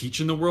you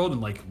teach in the world,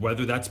 and like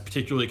whether that's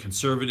particularly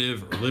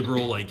conservative or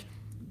liberal, like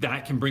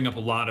that can bring up a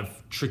lot of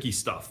tricky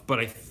stuff. But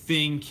I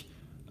think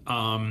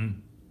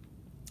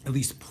at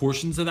least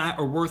portions of that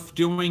are worth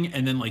doing.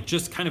 And then like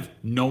just kind of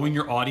knowing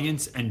your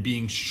audience and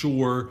being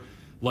sure,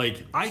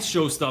 like I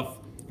show stuff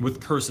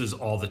with curses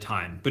all the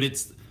time, but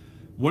it's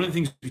one of the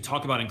things we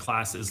talk about in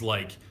class is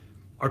like,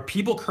 are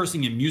people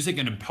cursing in music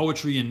and in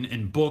poetry and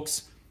in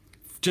books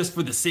just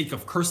for the sake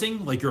of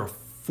cursing? Like you're a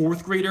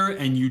 4th grader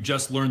and you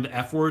just learned the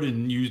F word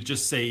and you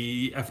just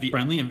say FD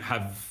friendly and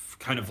have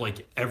kind of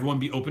like everyone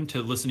be open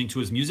to listening to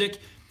his music.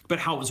 But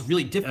how it was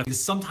really difficult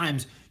because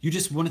sometimes you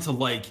just wanted to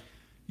like,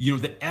 you know,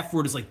 the F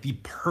word is like the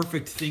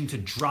perfect thing to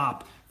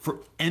drop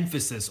for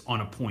emphasis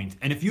on a point.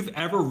 And if you've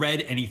ever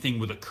read anything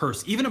with a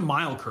curse, even a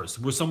mild curse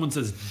where someone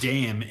says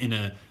damn in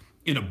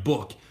a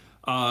book,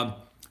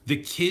 the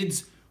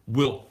kids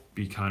will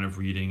be kind of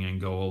reading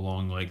and go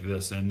along like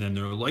this, and then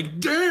they're like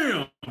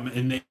damn,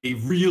 and they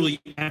really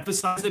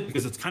emphasize it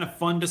because it's kind of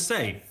fun to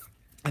say.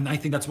 And I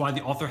think that's why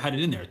the author had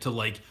it in there, to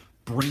like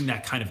bring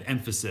that kind of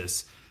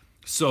emphasis.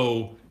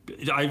 So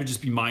I would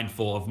just be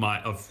mindful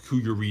of who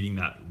you're reading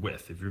that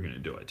with if you're going to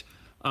do it.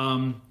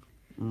 I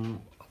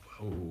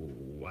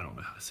don't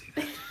know how to say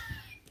that.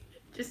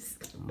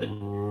 Just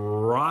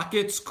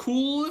Rocket's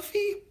cool if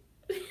he.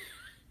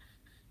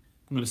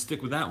 I'm going to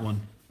stick with that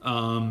one.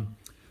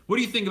 What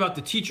do you think about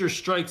the teacher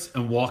strikes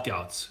and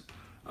walkouts?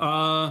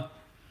 I'm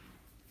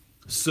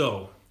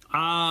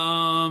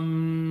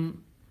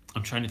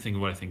trying to think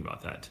of what I think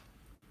about that.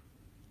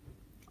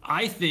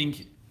 I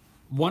think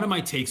one of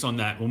my takes on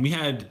that, when we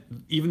had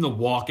even the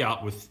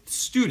walkout with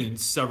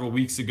students several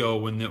weeks ago,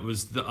 when it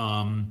was the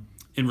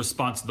in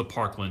response to the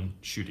Parkland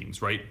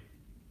shootings, right?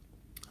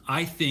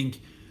 I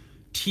think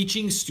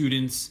teaching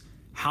students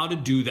how to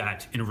do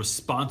that in a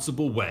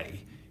responsible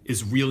way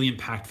is really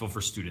impactful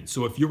for students.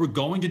 So if you were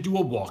going to do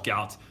a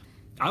walkout,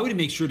 I would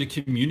make sure to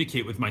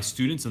communicate with my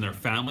students and their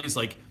families,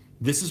 like,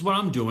 this is what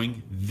I'm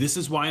doing, this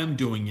is why I'm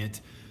doing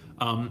it.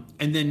 And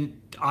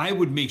then I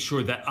would make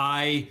sure that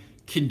I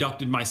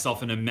conducted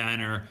myself in a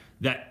manner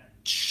that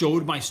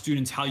showed my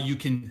students how you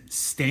can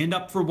stand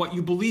up for what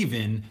you believe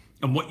in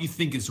and what you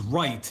think is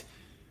right,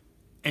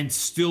 and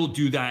still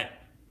do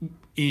that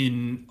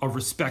in a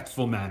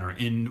respectful manner,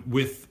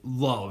 with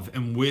love,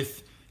 and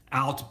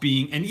without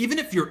being, and even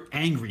if you're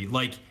angry,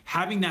 like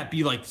having that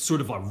be like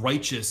sort of a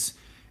righteous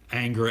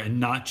anger and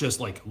not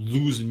just like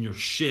losing your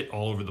shit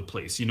all over the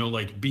place,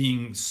 like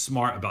being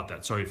smart about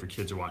that. Sorry if your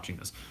kids are watching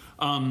this.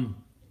 I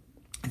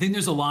think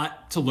there's a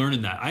lot to learn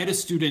in that. I had a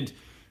student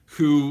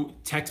who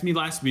texted me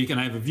last week, and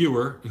I have a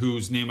viewer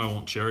whose name I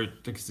won't share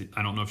because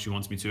I don't know if she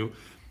wants me to.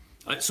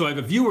 So I have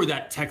a viewer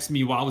that texted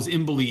me while I was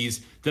in Belize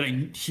that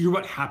I hear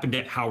what happened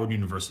at Howard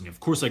University. Of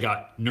course, I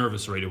got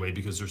nervous right away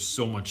because there's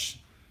so much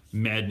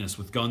madness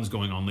with guns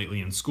going on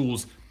lately in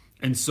schools.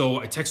 And so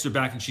I texted her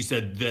back, and she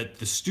said that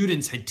the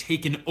students had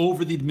taken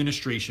over the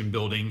administration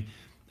building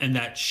and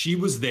that she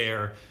was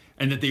there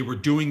and that they were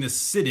doing this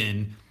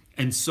sit-in.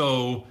 And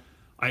so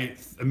I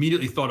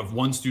immediately thought of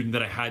one student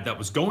that I had that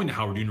was going to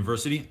Howard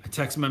University. I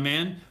texted my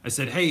man. I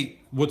said, hey,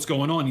 what's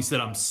going on? He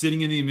said, I'm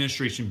sitting in the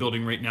administration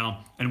building right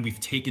now, and we've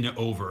taken it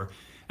over.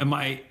 And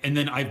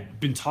then I've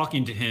been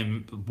talking to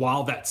him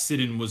while that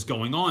sit-in was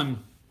going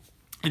on,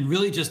 and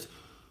really just,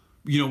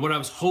 what I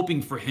was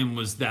hoping for him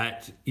was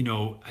that,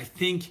 I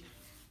think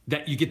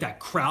that you get that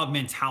crowd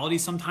mentality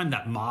sometimes,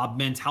 that mob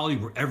mentality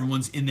where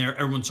everyone's in there,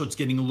 everyone starts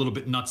getting a little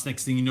bit nuts.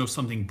 Next thing you know,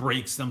 something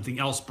breaks, something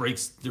else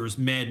breaks. There's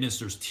madness,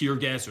 there's tear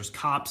gas, there's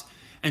cops.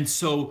 And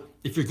so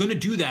if you're going to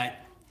do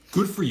that,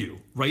 good for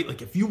you, right?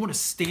 Like if you want to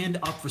stand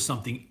up for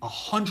something,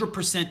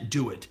 100%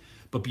 do it,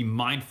 but be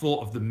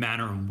mindful of the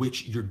manner in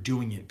which you're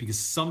doing it, because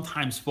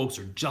sometimes folks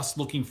are just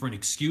looking for an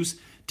excuse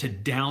to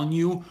down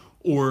you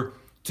or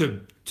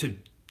to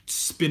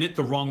spin it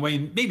the wrong way.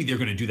 And maybe they're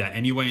going to do that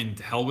anyway, and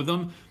to hell with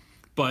them.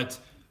 But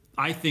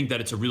I think that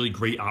it's a really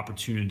great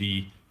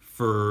opportunity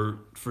for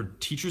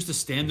teachers to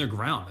stand their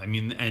ground. I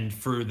mean, and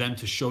for them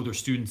to show their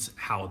students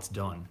how it's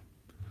done.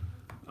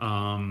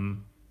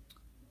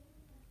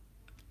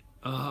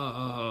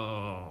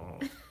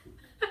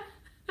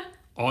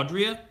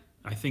 Audria,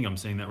 I think I'm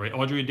saying that right.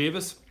 Audria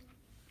Davis,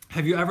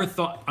 have you ever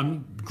thought,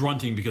 I'm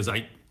grunting because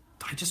I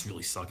just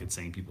really suck at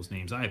saying people's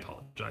names. I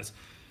apologize.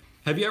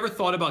 Have you ever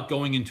thought about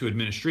going into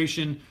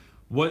administration?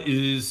 What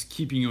is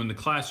keeping you in the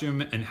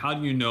classroom, and how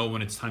do you know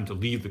when it's time to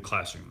leave the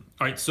classroom?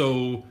 All right,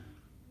 so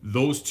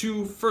those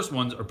two first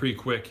ones are pretty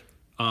quick,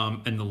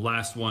 and the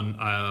last one,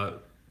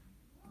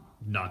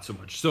 not so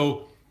much.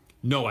 So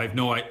no, I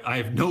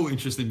have no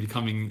interest in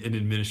becoming an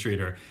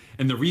administrator,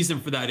 and the reason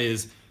for that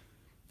is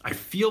I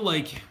feel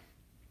like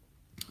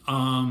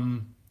I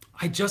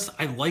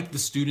like the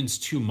students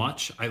too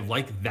much. I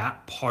like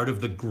that part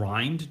of the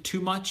grind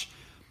too much,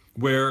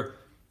 where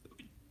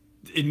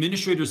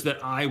administrators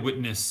that I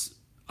witness,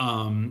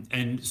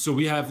 and so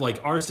we have like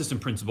our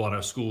assistant principal at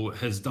our school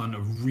has done a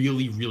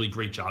really, really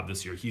great job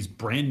this year. He's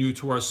brand new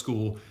to our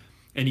school,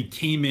 and he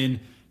came in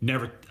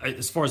never,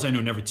 as far as I know,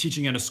 never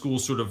teaching at a school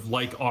sort of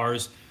like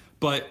ours,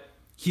 but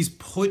he's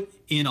put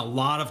in a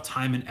lot of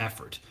time and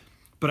effort.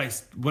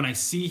 But when I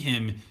see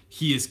him,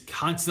 he is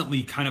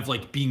constantly kind of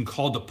like being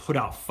called to put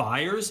out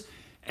fires,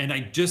 and I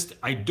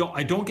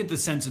don't get the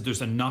sense that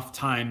there's enough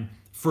time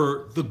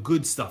for the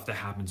good stuff that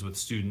happens with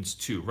students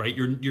too, right?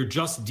 You're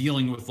just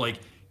dealing with like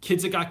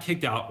kids that got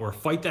kicked out, or a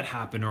fight that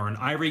happened, or an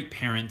irate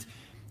parent.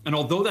 And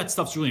although that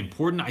stuff's really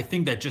important, I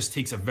think that just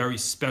takes a very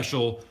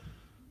special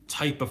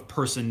type of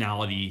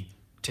personality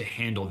to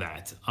handle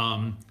that.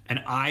 And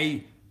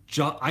I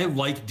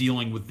like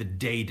dealing with the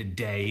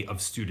day-to-day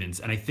of students.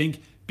 And I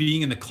think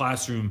being in the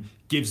classroom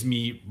gives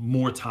me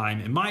more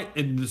time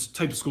in this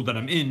type of school that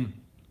I'm in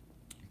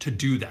to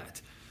do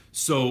that.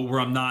 So where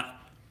I'm not,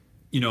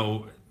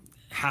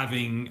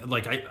 having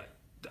like,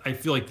 I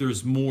feel like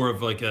there's more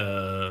of like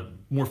a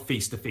more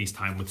face-to-face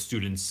time with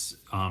students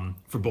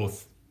for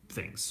both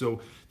things.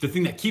 So the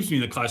thing that keeps me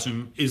in the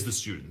classroom is the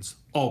students,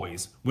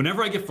 always.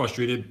 Whenever I get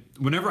frustrated,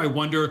 whenever I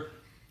wonder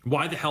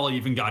why the hell I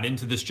even got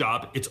into this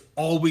job, it's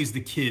always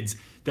the kids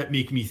that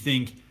make me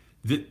think,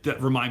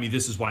 that remind me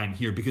this is why I'm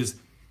here. Because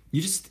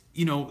you just,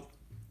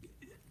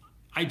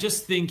 I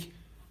just think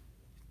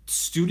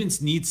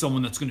students need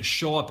someone that's going to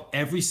show up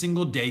every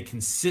single day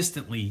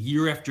consistently,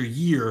 year after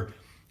year.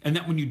 And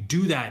that when you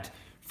do that,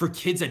 for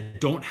kids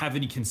that don't have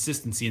any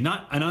consistency, and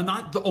I'm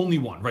not the only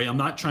one, right? I'm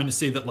not trying to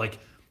say that like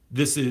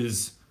this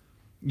is,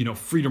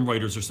 freedom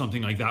writers or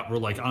something like that, where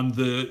like I'm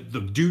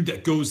the dude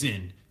that goes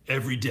in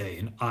every day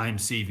and I'm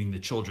saving the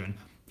children.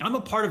 I'm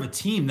a part of a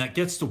team that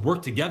gets to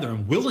work together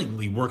and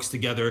willingly works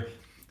together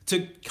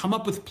to come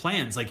up with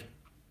plans. Like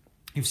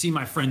you've seen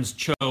my friends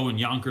Cho and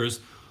Yonkers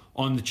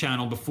on the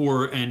channel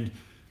before, and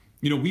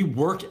we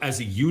work as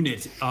a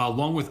unit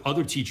along with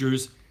other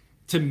teachers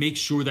to make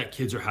sure that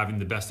kids are having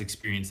the best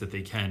experience that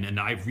they can. And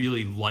I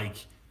really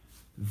like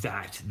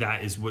that.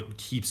 That is what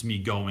keeps me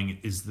going,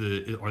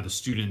 are the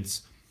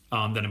students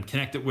that I'm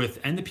connected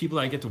with and the people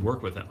that I get to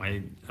work with at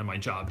my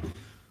job.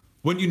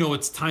 When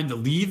it's time to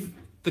leave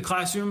the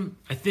classroom,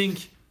 I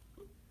think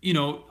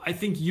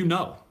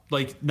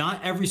like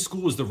not every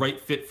school is the right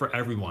fit for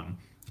everyone.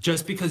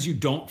 Just because you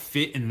don't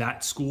fit in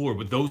that school or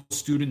with those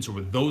students or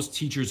with those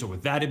teachers or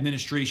with that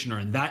administration or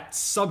in that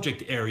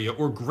subject area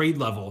or grade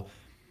level,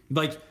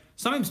 like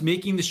sometimes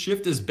making the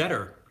shift is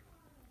better.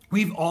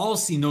 We've all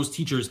seen those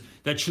teachers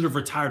that should have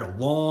retired a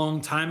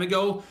long time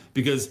ago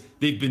because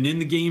they've been in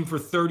the game for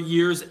 30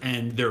 years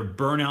and they're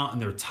burnout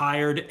and they're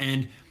tired.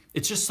 And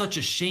it's just such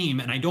a shame.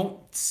 And I don't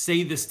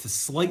say this to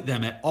slight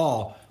them at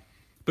all,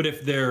 but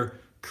if their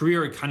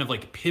career had kind of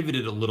like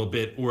pivoted a little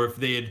bit, or if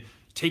they had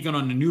taken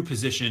on a new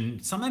position,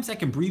 sometimes that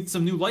can breathe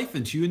some new life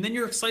into you. And then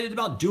you're excited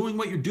about doing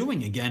what you're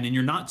doing again, and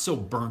you're not so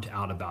burnt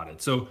out about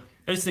it. So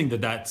I just think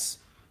that's,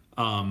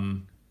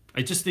 I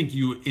just think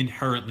you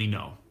inherently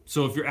know.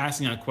 So if you're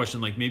asking that question,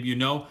 like maybe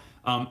and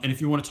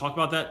if you want to talk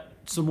about that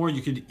some more,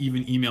 you could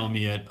even email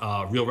me at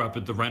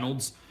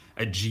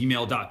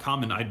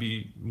realrapidthereynolds@gmail.com, and I'd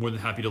be more than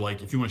happy to,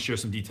 like, if you want to share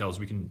some details,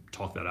 we can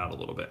talk that out a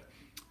little bit.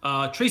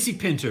 Tracy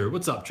Pinter,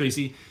 what's up,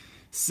 Tracy?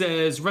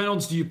 Says,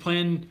 Reynolds, do you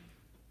plan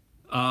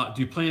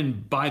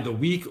by the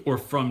week or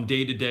from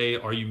day to day?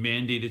 Are you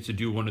mandated to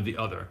do one or the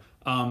other?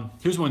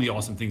 Here's one of the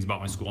awesome things about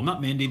my school. I'm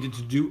not mandated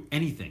to do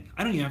anything.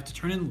 I don't even have to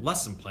turn in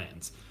lesson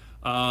plans,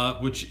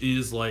 which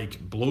is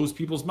like blows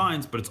people's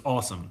minds, but it's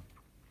awesome.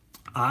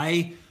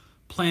 I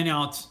plan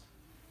out,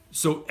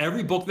 so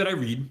every book that I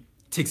read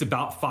takes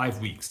about 5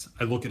 weeks.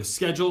 I look at a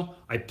schedule,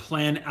 I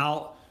plan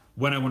out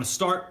when I want to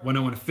start, when I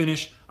want to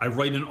finish. I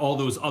write in all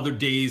those other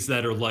days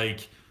that are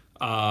like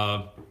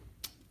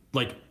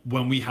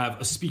when we have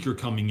a speaker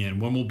coming in,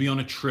 when we'll be on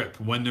a trip,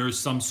 when there's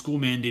some school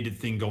mandated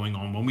thing going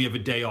on, when we have a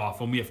day off,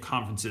 when we have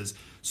conferences,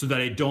 so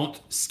that I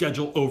don't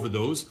schedule over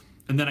those.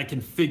 And then I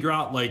can figure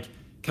out, like,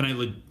 can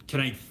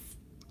I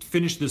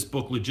finish this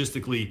book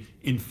logistically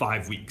in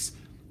 5 weeks?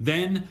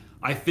 Then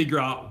I figure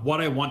out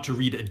what I want to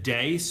read a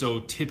day. So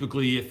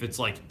typically if it's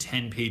like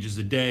 10 pages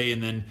a day,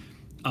 and then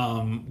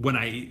when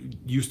I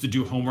used to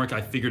do homework,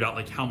 I figured out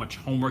like how much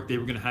homework they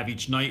were going to have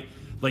each night,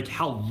 like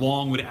how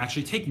long would it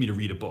actually take me to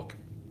read a book?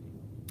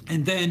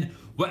 And then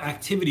what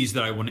activities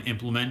that I want to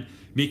implement,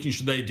 making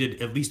sure that I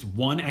did at least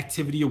one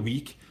activity a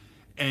week,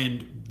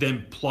 and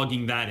then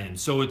plugging that in.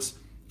 So it's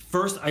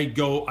first I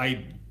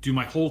do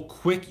my whole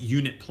quick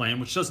unit plan,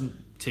 which doesn't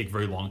take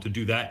very long to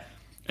do that.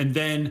 And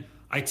then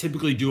I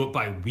typically do it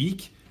by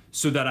week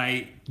so that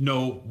I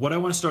know what I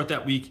want to start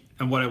that week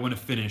and what I want to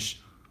finish.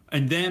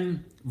 And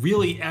then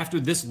really after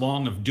this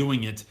long of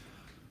doing it,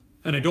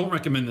 and I don't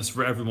recommend this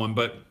for everyone,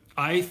 but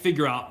I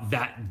figure out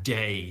that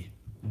day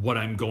what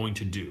I'm going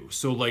to do.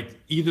 So like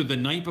either the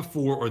night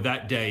before or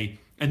that day.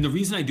 And the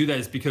reason I do that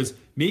is because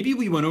maybe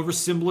we went over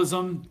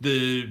symbolism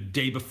the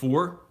day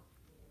before,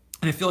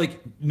 and I feel like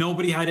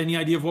nobody had any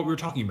idea of what we were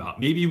talking about.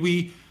 Maybe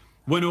we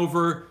went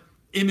over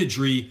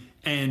imagery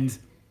and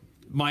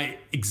my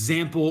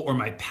example or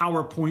my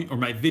PowerPoint or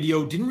my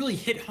video didn't really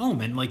hit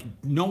home, and like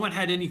no one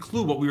had any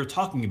clue what we were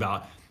talking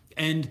about.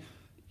 And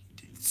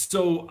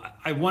so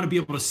I want to be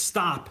able to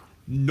stop,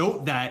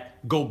 note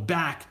that, go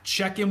back,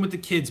 check in with the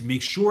kids,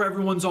 make sure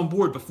everyone's on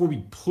board before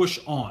we push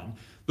on.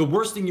 The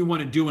worst thing you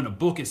want to do in a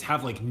book is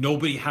have like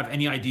nobody have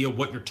any idea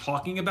what you're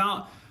talking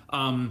about.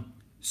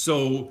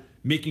 So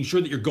making sure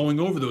that you're going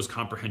over those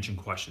comprehension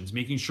questions,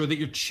 making sure that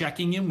you're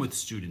checking in with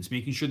students,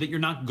 making sure that you're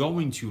not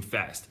going too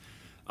fast.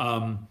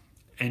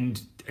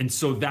 And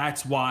so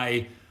that's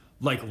why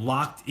like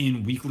locked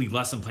in weekly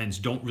lesson plans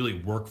don't really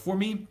work for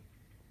me,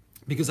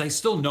 because I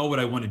still know what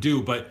I want to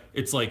do, but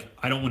it's like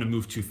I don't want to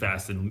move too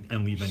fast and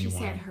leave anyone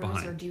behind. She said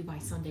hers are due by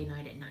Sunday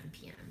night at 9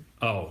 p.m.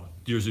 Oh,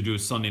 yours are due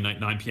Sunday night,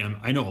 9 p.m.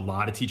 I know a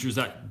lot of teachers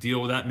that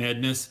deal with that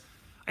madness.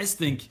 I just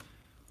think,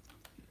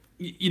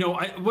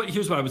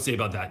 here's what I would say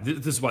about that.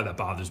 This is why that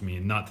bothers me,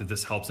 and not that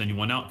this helps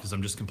anyone out because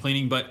I'm just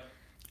complaining, but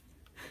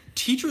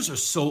teachers are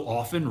so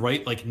often,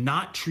 right, like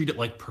not treated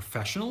like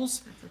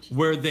professionals,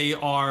 where they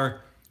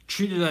are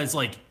treated as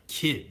like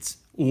kids,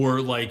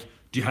 or like,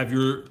 you have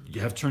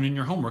to turn in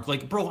your homework.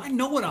 Like, bro, I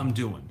know what I'm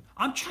doing.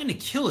 I'm trying to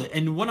kill it.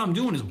 And what I'm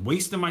doing is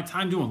wasting my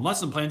time doing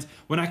lesson plans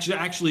when I should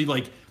actually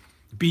like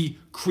be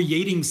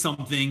creating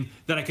something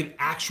that I could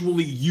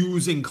actually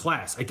use in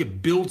class. I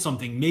could build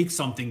something, make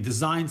something,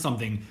 design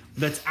something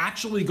that's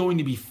actually going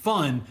to be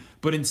fun.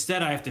 But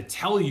instead I have to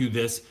tell you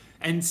this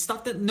and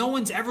stuff that no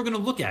one's ever going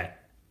to look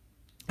at.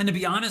 And to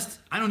be honest,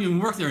 I don't even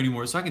work there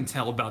anymore, so I can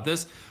tell about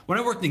this. When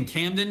I worked in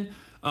Camden,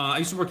 I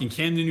used to work in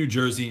Camden, New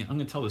Jersey. I'm going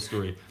to tell this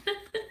story.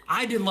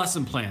 I did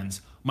lesson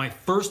plans my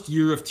first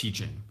year of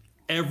teaching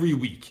every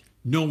week.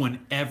 No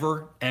one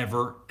ever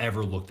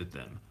looked at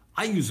them.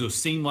 I used those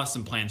same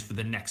lesson plans for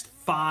the next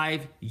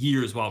 5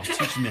 years while I was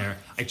teaching there.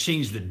 I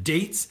changed the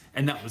dates,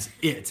 and that was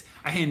it.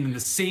 I handed them the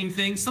same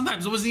thing.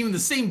 Sometimes it wasn't even the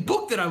same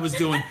book that I was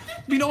doing.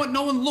 But you know what?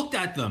 No one looked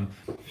at them,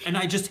 and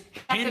I just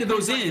handed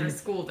those in.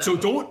 So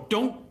don't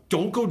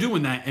go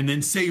doing that, and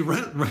then say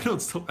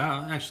Reynolds.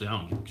 Actually, I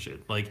don't give a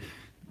shit. Like,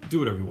 do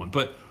whatever you want.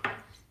 But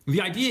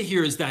the idea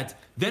here is that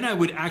then I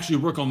would actually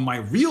work on my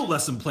real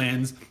lesson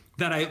plans.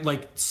 That I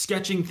like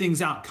sketching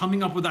things out,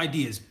 coming up with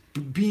ideas,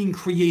 being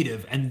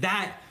creative, and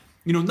that.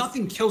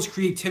 Nothing kills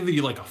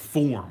creativity like a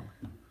form.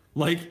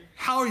 Like,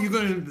 how are you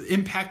going to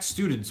impact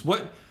students?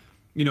 I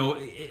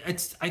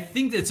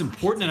think it's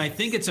important, and I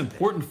think it's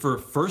important for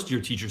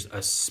first-year teachers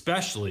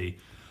especially.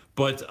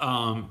 But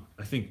I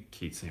think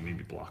Kate's saying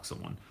maybe block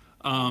someone.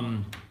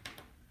 I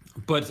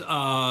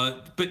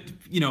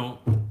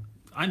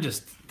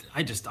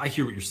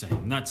hear what you're saying.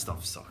 And that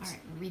stuff sucks. All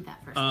right, read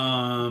that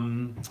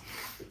first.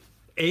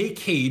 A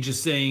Cage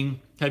is saying,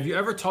 have you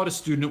ever taught a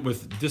student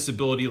with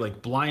disability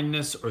like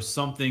blindness or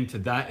something to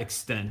that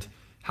extent?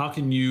 How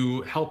can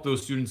you help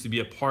those students to be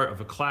a part of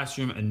a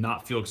classroom and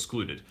not feel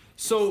excluded?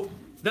 So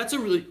that's a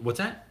really, what's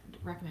that?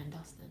 Recommend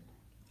Dustin.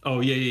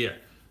 Oh, yeah.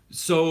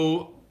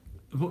 So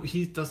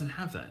he doesn't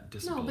have that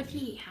disability. No, but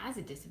he has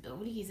a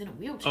disability. He's in a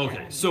wheelchair.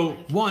 Okay, so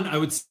one, I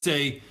would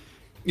say,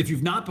 if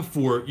you've not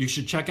before, you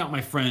should check out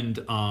my friend.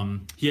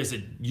 He has a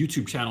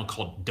YouTube channel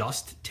called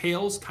Dust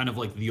Tales, kind of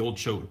like the old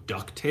show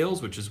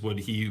DuckTales, which is what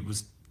he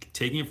was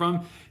taking it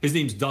from. His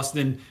name's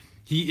Dustin.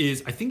 He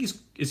is, I think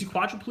is he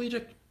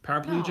quadriplegic?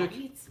 Paraplegic? No,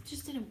 he's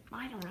just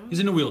I don't know. He's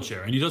in a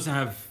wheelchair, and he doesn't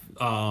have,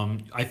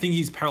 I think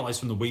he's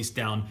paralyzed from the waist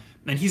down,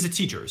 and he's a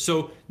teacher.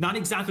 So not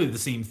exactly the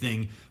same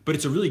thing, but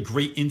it's a really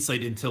great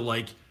insight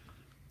into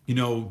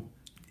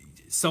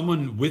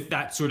someone with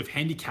that sort of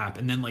handicap,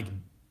 and then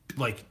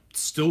like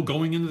still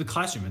going into the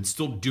classroom and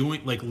still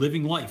doing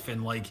living life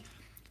and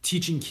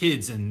teaching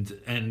kids,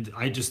 and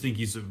I just think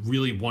he's a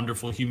really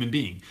wonderful human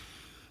being.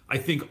 I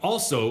think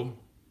also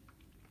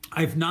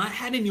I've not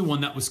had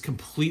anyone that was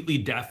completely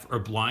deaf or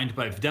blind,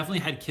 but I've definitely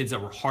had kids that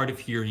were hard of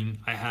hearing.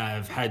 I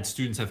have had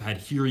students that have had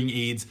hearing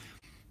aids.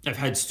 I've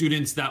had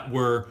students that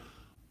were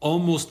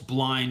almost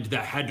blind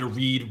that had to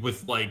read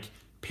with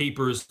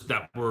papers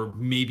that were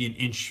maybe an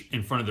inch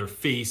in front of their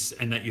face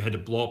and that you had to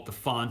blow up the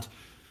font.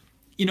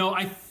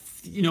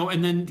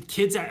 And then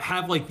kids that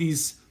have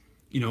these,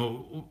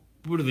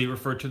 what do they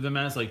refer to them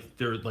as?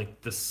 They're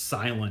the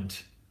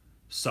silent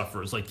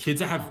sufferers, kids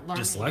that have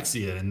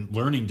dyslexia and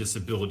learning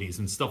disabilities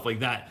and stuff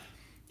like that.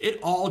 It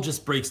all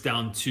just breaks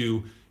down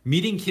to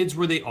meeting kids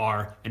where they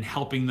are and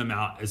helping them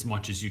out as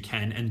much as you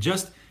can, and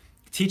just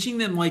teaching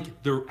them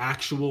they're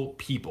actual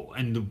people.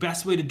 And the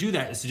best way to do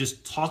that is to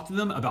just talk to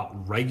them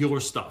about regular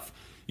stuff.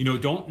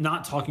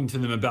 Not talking to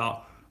them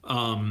about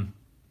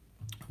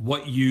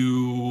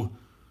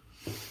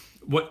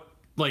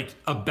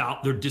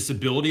about their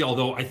disability,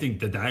 although I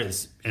think that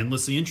is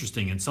endlessly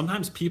interesting. And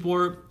sometimes people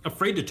are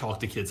afraid to talk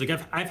to kids.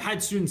 I've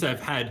had students that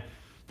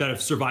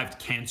have survived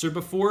cancer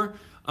before,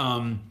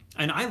 and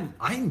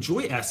I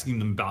enjoy asking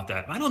them about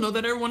that. I don't know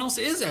that everyone else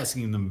is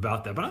asking them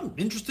about that, but I'm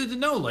interested to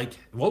know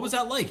what was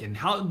that like, and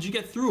how did you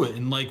get through it,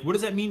 and what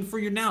does that mean for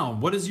you now?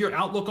 What is your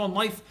outlook on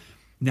life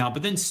now?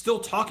 But then still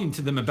talking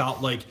to them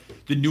about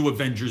the new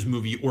Avengers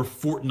movie or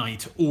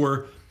Fortnite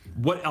or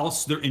what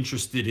else they're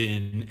interested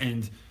in,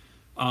 and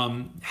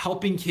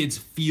helping kids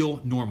feel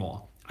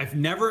normal. I've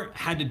never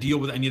had to deal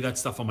with any of that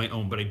stuff on my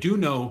own, but I do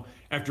know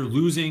after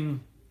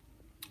losing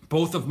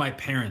both of my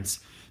parents,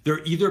 there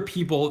are either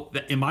people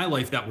that in my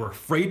life that were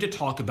afraid to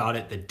talk about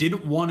it, that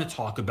didn't want to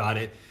talk about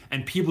it,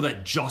 and people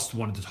that just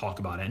wanted to talk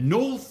about it. And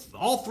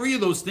all three of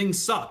those things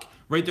suck,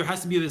 right? There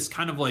has to be this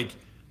kind of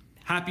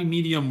happy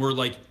medium where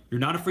you're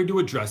not afraid to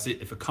address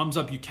it. If it comes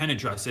up, you can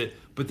address it,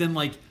 but then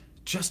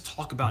just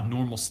talk about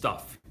normal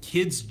stuff.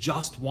 Kids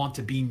just want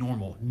to be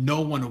normal.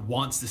 No one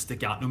wants to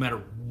stick out no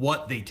matter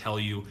what they tell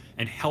you,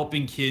 and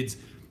helping kids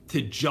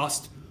to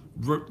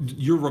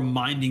you're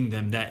reminding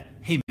them that,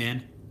 hey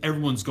man,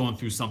 everyone's going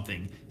through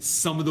something.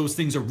 Some of those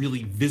things are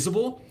really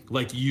visible,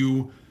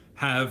 you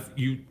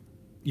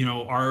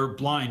are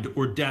blind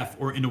or deaf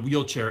or in a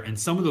wheelchair, and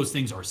some of those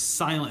things are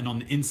silent and on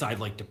the inside,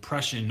 like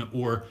depression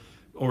or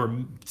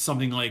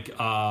something like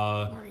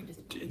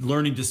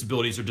learning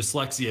disabilities or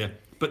dyslexia,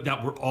 but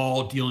that we're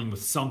all dealing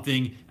with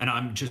something, and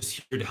I'm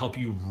just here to help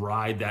you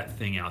ride that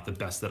thing out the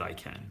best that I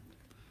can.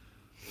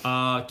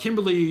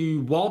 Kimberly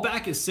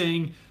Wallback is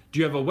saying, do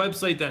you have a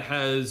website that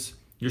has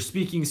your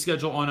speaking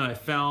schedule on it?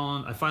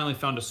 I finally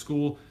found a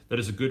school that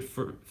is a good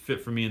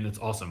fit for me, and that's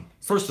awesome.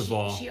 First of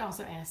all, she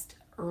also asked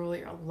a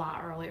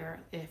lot earlier,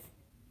 if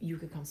you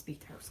could come speak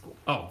to her school.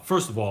 Oh,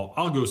 first of all,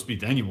 I'll go speak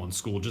to anyone's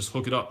school. Just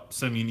hook it up,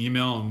 send me an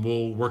email, and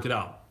we'll work it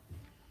out.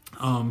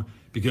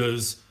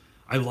 Because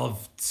I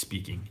love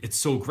speaking. It's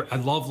so great. I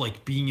love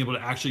being able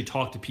to actually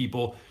talk to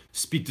people,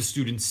 speak to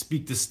students,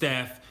 speak to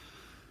staff,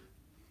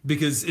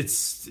 because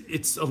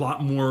it's a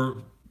lot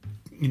more,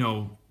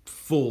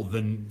 full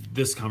than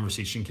this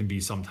conversation can be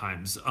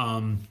sometimes.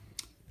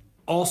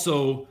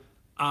 Also,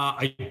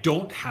 I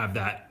don't have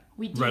that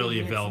readily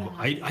available.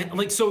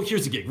 So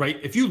here's the gig, right?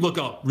 If you look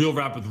up Real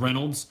Rap with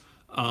Reynolds,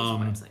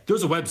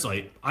 There's a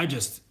website. I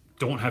just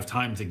don't have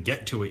time to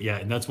get to it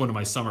yet, and that's one of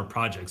my summer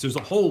projects. There's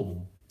a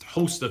whole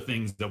host of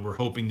things that we're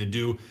hoping to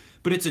do,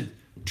 but it's a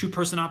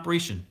 2-person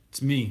operation.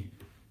 It's me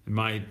and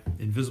my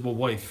invisible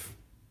wife.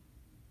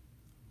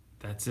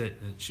 That's it.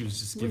 She was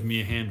just giving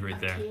me a hand right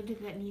there.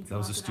 That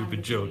was a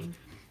stupid joke.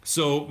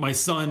 So my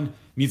son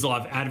needs a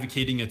lot of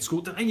advocating at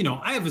school. You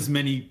know, I have as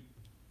many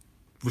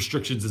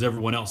restrictions as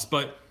everyone else,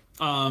 but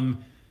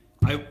I'm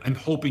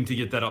hoping to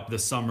get that up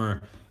this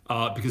summer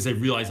because I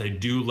realize I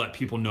do let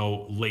people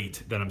know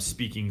late that I'm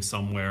speaking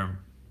somewhere.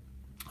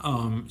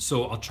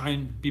 So I'll try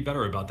and be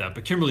better about that.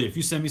 But Kimberly, if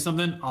you send me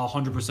something, I'll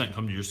 100%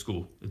 come to your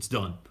school. It's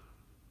done.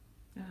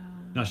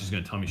 Now she's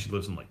going to tell me she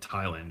lives in like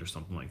Thailand or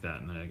something like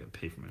that, and then I got to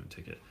pay for my own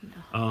ticket.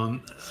 No,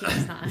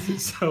 she's not.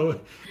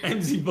 So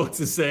MZ Books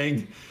is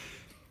saying,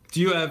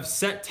 do you have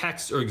set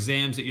texts or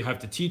exams that you have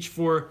to teach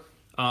for?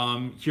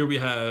 Here we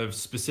have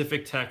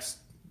specific texts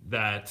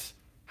that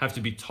have to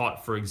be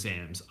taught for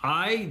exams.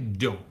 I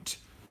don't.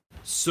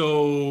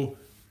 So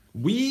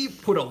we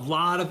put a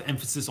lot of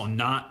emphasis on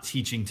not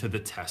teaching to the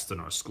test in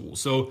our school.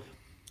 So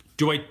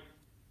do I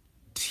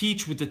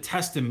teach with the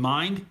test in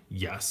mind?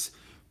 Yes.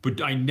 But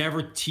I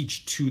never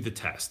teach to the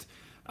test.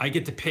 I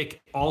get to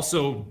pick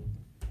also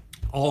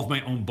all of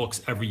my own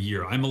books every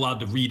year. I'm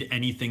allowed to read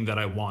anything that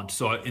I want.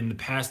 So in the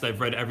past,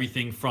 I've read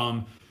everything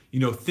from,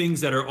 you know,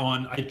 things that are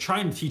on, I try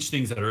and teach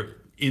things that are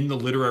in the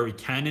literary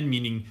canon,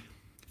 meaning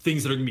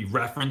things that are gonna be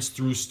referenced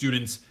through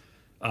students'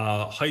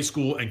 high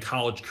school and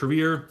college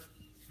career,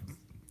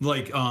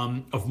 like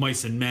Of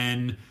Mice and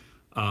Men,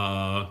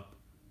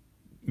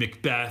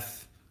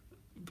 Macbeth,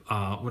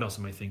 what else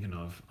am I thinking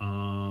of?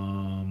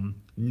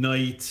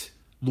 Night,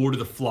 Lord of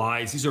the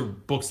Flies. These are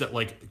books that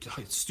like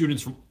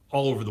students from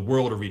all over the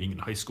world are reading in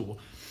high school.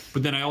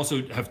 But then I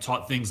also have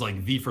taught things like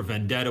V for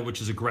Vendetta,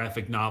 which is a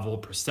graphic novel,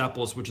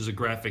 Persepolis, which is a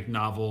graphic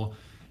novel,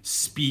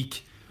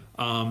 Speak,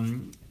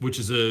 which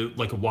is a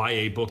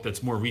YA book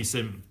that's more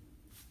recent.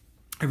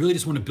 I really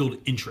just want to build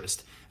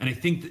interest. And I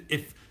think that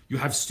if you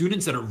have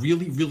students that are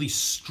really, really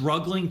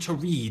struggling to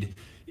read,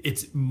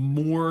 it's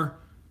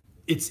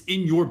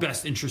in your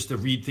best interest to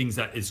read things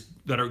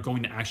that are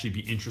going to actually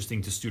be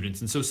interesting to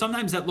students. And so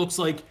sometimes that looks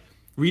like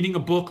reading a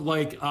book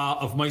like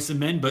Of Mice and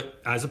Men,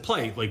 but as a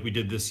play, like we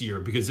did this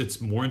year, because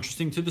it's more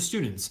interesting to the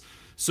students.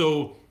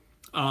 So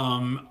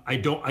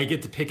I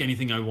get to pick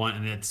anything I want,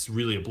 and it's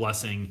really a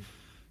blessing.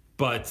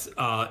 But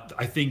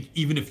I think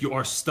even if you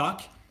are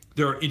stuck,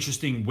 there are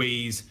interesting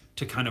ways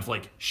to kind of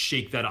like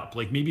shake that up,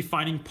 like maybe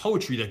finding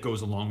poetry that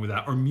goes along with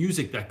that, or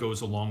music that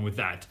goes along with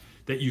that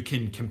you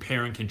can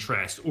compare and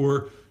contrast,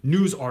 or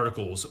news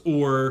articles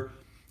or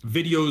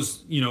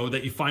videos, you know,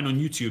 that you find on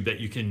YouTube that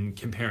you can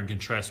compare and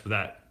contrast with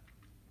that.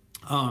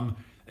 I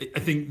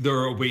think there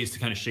are ways to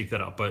kind of shake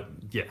that up, but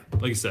yeah,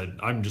 like I said,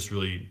 I'm just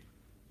really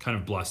kind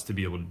of blessed to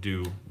be able to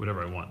do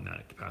whatever I want in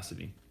that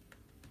capacity.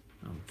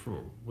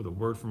 With a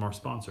word from our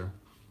sponsor.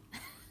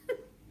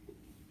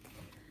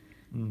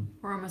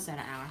 We're almost at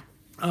an hour.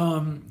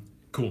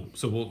 Cool.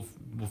 So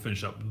we'll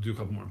finish up. We'll do a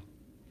couple more.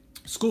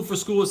 School for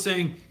School is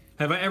saying,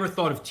 have I ever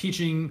thought of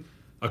teaching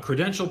a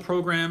credential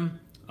program?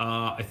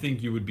 I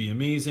think you would be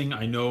amazing.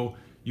 I know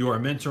you are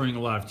mentoring a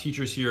lot of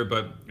teachers here,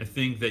 but I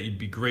think that you'd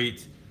be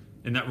great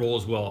in that role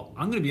as well.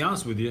 I'm going to be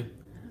honest with you.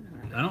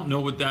 I don't know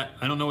what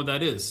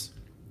that is.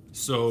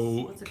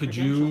 So could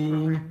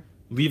you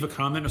leave a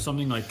comment or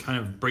something, like kind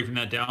of breaking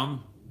that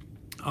down?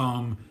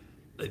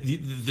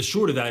 The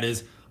short of that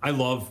is I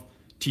love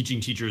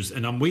teaching teachers,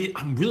 and I'm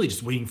really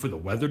just waiting for the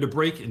weather to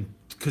break, and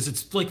because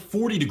it's like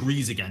 40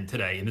 degrees again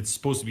today, and it's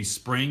supposed to be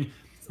spring.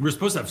 We were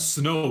supposed to have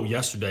snow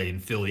yesterday in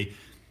Philly,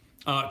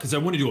 because I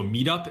want to do a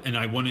meetup, and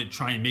I want to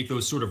try and make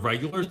those sort of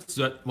regular,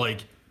 so that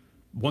like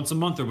once a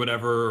month or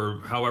whatever,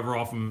 or however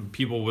often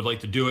people would like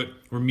to do it,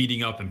 we're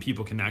meeting up and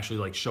people can actually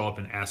like show up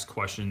and ask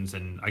questions,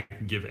 and I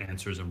can give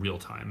answers in real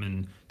time,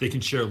 and they can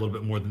share a little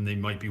bit more than they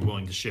might be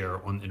willing to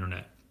share on the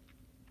internet.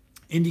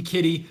 Indie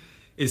Kitty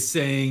is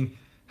saying,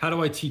 how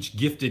do I teach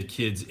gifted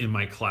kids in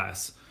my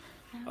class?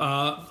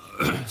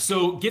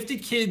 So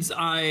gifted kids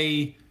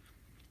are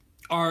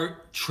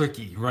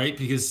tricky, right?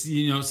 Because,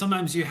 you know,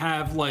 sometimes you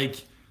have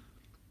like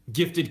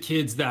gifted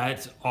kids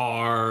that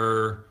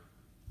are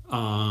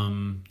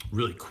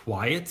really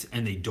quiet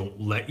and they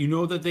don't let you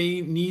know that they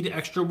need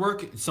extra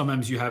work.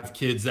 Sometimes you have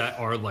kids that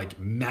are like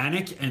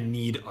manic and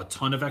need a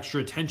ton of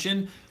extra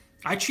attention.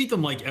 I treat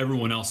them like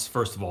everyone else,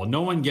 first of all.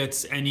 No one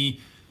gets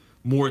any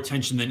more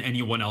attention than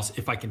anyone else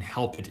if I can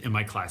help it in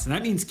my class. And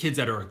that means kids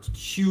that are a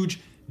huge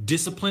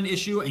discipline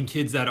issue and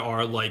kids that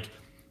are like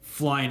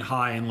flying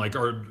high and like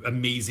are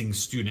amazing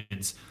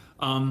students.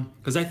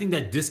 Because I think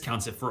that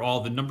discounts it for all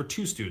the number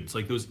 2 students,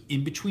 like those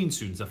in-between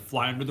students that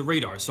fly under the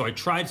radar. So I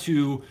try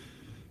to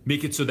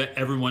make it so that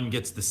everyone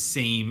gets the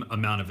same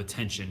amount of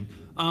attention.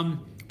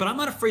 But I'm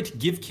not afraid to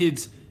give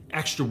kids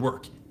extra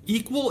work.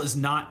 Equal is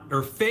not,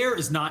 or fair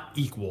is not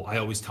equal, I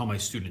always tell my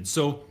students.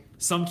 So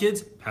some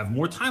kids have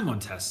more time on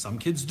tests, some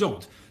kids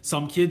don't.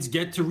 Some kids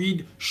get to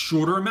read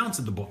shorter amounts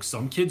of the book,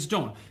 some kids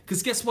don't.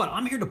 Because guess what?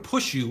 I'm here to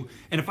push you,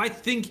 and if I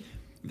think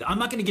I'm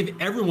not going to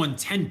give everyone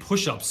 10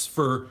 push-ups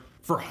for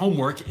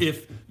homework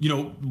if,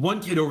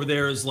 one kid over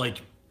there is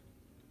like,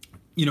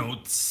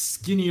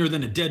 skinnier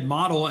than a dead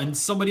model and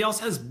somebody else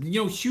has,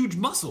 huge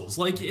muscles.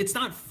 Like, it's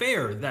not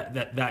fair,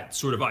 that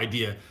sort of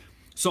idea.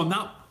 So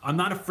I'm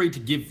not afraid to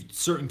give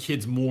certain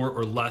kids more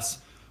or less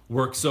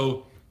work.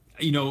 So,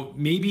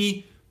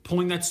 maybe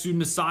pulling that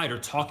student aside or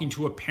talking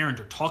to a parent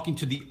or talking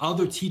to the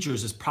other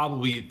teachers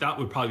that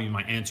would probably be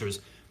my answers.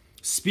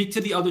 Speak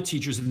to the other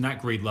teachers in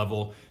that grade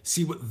level,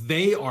 see what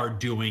they are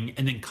doing,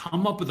 and then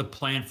come up with a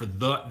plan for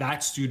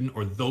that student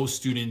or those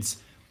students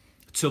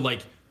to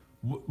like,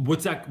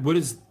 what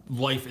is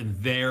life in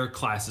their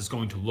class is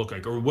going to look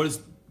like, or what is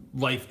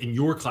life in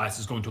your class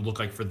is going to look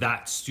like for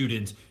that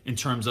student in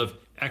terms of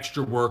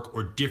extra work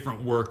or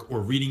different work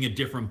or reading a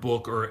different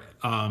book or,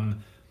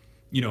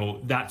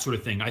 that sort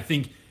of thing. I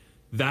think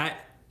I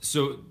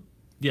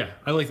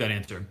like that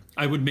answer.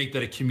 I would make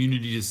that a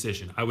community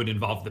decision. I would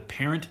involve the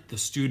parent, the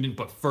student,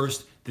 but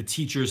first the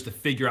teachers to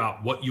figure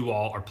out what you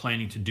all are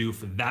planning to do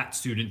for that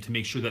student to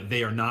make sure that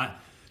they are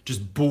not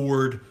just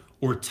bored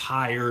or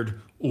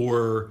tired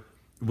or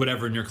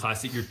whatever in your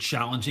class, that you're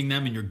challenging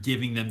them and you're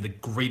giving them the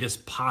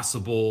greatest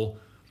possible,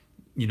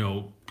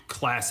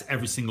 class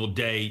every single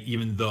day,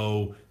 even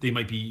though they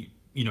might be,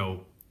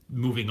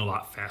 moving a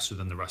lot faster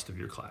than the rest of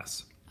your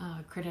class.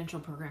 Credential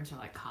programs are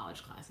like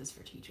college classes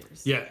for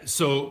teachers. Yeah,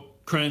 so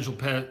credential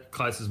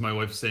classes, my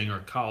wife's saying, are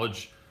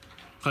college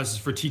classes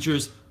for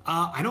teachers.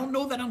 I don't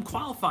know that I'm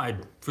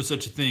qualified for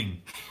such a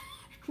thing.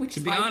 Which to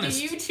is be why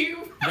honest. I do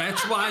YouTube.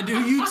 That's why I do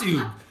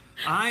YouTube.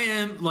 I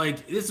am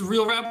like, this is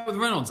Real Rap with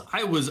Reynolds.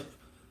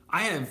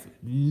 I have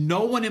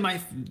no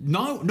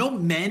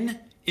men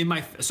in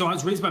my, so I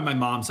was raised by my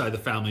mom's side of the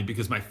family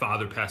because my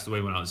father passed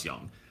away when I was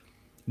young.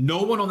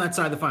 No one on that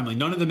side of the family,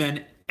 none of the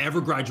men ever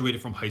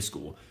graduated from high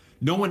school.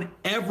 No one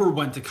ever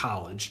went to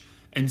college.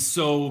 And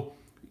so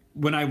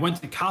when I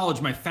went to college,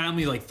 my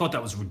family thought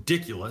that was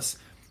ridiculous.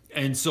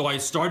 And so I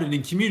started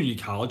in community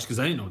college because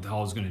I didn't know what the hell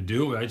I was going to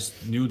do. I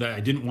just knew that I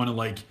didn't want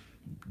to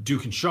do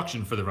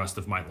construction for the rest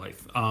of my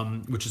life,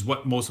 which is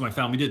what most of my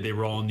family did. They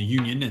were all in the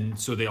union, and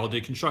so they all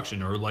did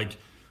construction or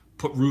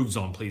put roofs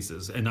on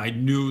places. And I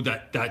knew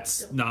that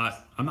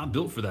I'm not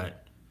built for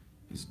that.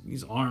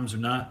 These arms are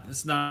not,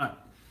 that's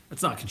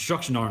not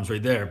construction arms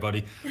right there,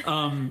 buddy.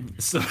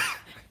 So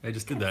I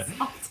just did that.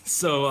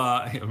 So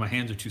my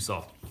hands are too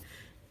soft.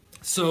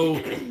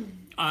 So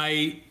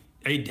I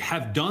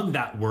have done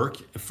that work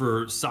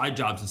for side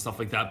jobs and stuff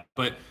like that.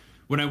 But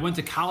when I went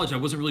to college, I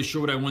wasn't really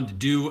sure what I wanted to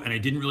do, and I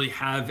didn't really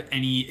have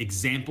any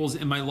examples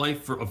in my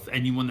life of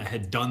anyone that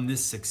had done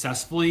this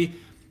successfully.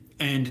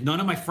 And none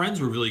of my friends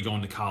were really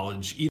going to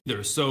college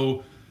either.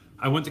 So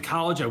I went to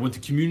college, I went to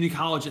community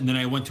college, and then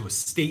I went to a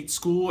state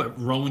school at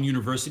Rowan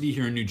University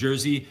here in New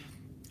Jersey.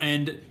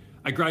 And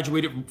I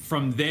graduated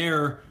from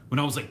there when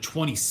I was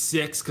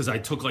 26, because I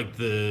took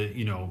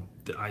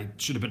I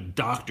should have been a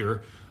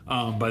doctor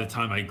by the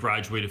time I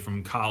graduated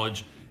from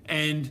college.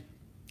 And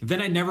then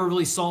I never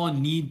really saw a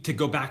need to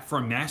go back for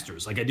a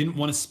master's. I didn't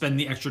want to spend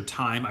the extra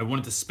time. I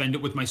wanted to spend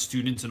it with my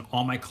students and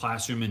on my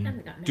classroom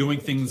and doing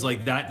things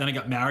like that. Then I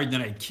got married,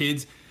 then I had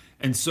kids.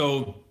 And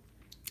so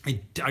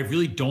I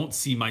really don't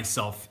see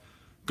myself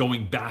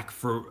going back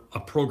for a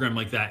program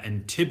like that.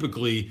 And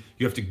typically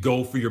you have to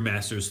go for your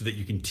master's so that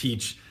you can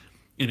teach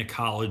in a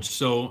college.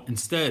 So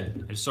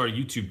instead, I just started a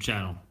YouTube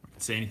channel. I can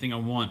say anything I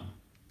want,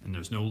 and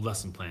there's no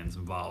lesson plans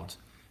involved,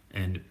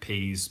 and it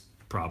pays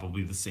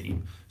probably the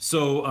same.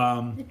 So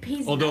it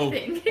pays although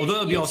nothing.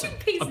 That'd be awesome.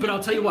 But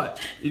I'll tell you what,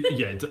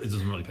 it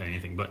doesn't really pay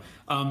anything. But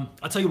I'll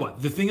tell you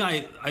what, the thing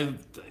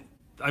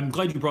I'm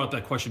glad you brought up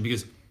that question,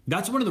 because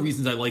that's one of the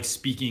reasons I like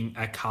speaking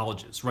at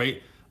colleges,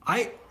 right?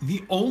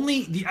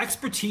 The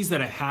expertise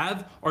that I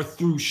have are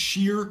through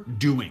sheer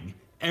doing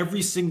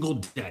every single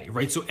day,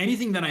 right? So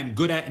anything that I'm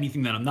good at,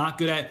 anything that I'm not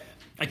good at,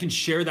 I can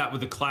share that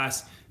with the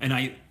class. And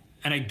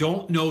I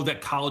don't know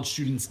that college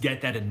students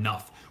get that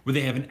enough, where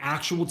they have an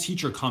actual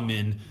teacher come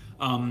in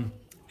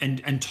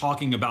and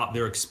talking about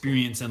their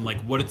experience and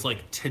what it's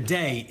like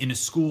today in a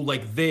school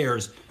like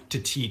theirs to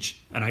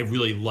teach. And I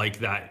really like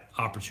that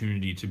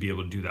opportunity to be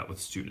able to do that with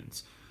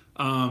students.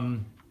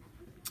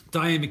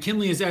 Diane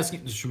McKinley is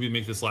asking, should we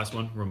make this last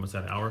one? We're almost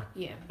at an hour.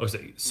 Yeah.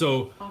 Okay,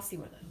 so I'll see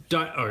what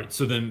all right,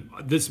 so then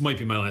this might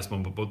be my last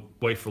one, but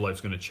White for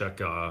Life's going to check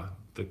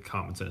the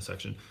comments in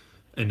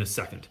a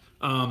second.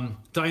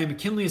 Diane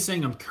McKinley is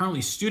saying, I'm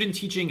currently student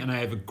teaching and I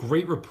have a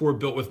great rapport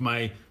built with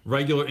my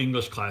regular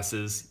English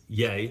classes.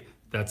 Yay,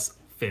 that's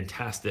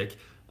fantastic.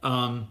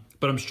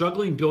 But I'm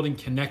struggling building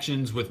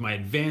connections with my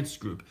advanced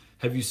group.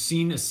 Have you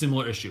seen a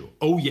similar issue?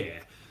 Oh yeah.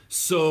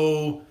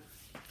 So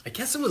I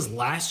guess it was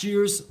last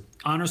year's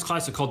honors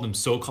class. I called them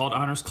so-called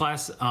honors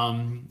class.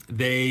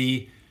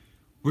 They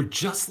were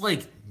just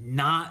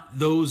not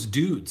those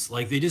dudes.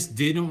 They just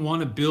didn't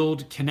want to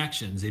build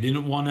connections. They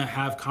didn't want to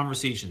have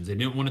conversations. They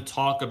didn't want to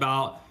talk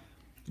about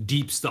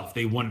deep stuff.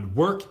 They wanted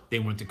work. They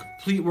wanted to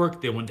complete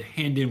work. They wanted to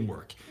hand in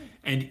work.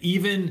 And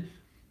even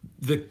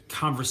the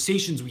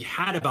conversations we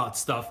had about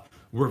stuff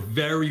were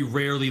very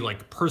rarely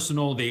like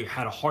personal. They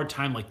had a hard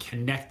time like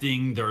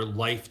connecting their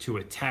life to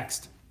a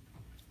text.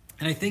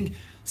 And I think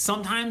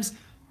sometimes,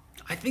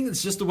 I think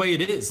it's just the way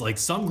it is. Like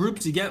some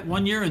groups you get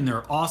one year and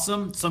they're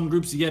awesome. Some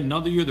groups you get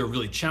another year, they're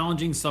really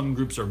challenging. Some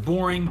groups are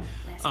boring.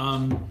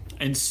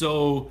 And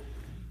so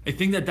I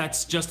think that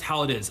that's just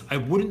how it is. I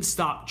wouldn't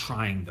stop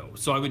trying though.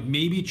 So I would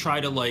maybe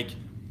try to like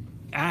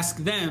ask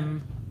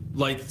them,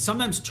 like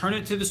sometimes turn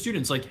it to the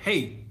students like,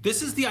 hey,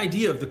 this is the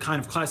idea of the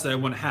kind of class that I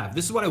want to have.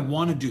 This is what I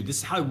want to do. This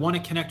is how I want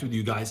to connect with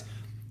you guys.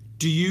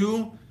 Do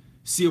you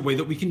see a way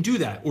that we can do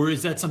that? Or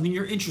is that something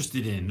you're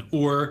interested in?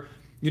 Or,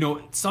 you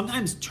know,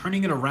 sometimes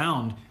turning it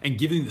around and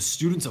giving the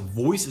students a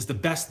voice is the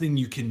best thing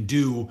you can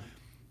do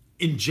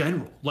in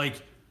general.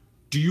 Like,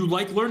 do you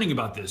like learning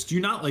about this? Do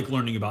you not like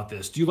learning about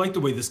this? Do you like the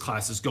way this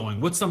class is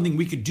going? What's something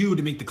we could do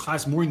to make the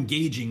class more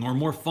engaging or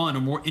more fun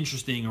or more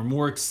interesting or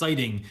more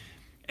exciting?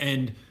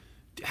 And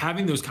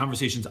having those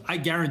conversations, I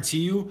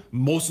guarantee you,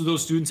 most of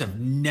those students have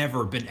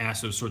never been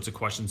asked those sorts of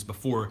questions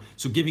before.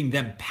 So giving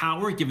them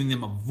power, giving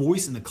them a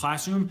voice in the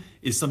classroom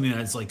is something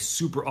that's like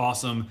super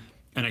awesome.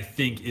 And I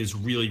think is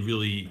really,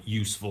 really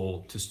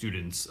useful to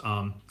students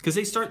because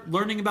they start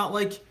learning about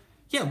like,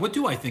 yeah, what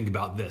do I think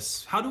about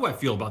this? How do I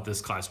feel about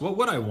this class? What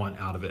would I want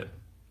out of it?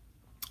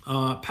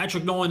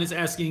 Patrick Nolan is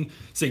asking,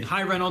 saying,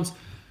 hi Reynolds,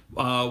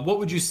 what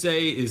would you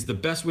say is the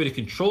best way to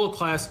control a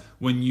class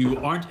when you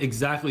aren't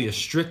exactly a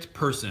strict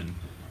person?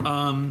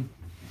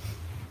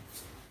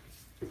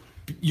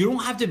 You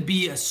don't have to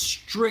be a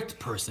strict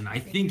person. I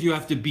think you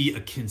have to be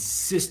a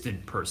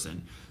consistent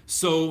person.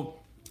 So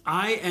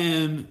I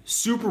am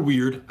super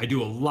weird. I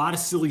do a lot of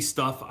silly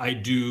stuff. I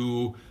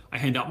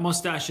hand out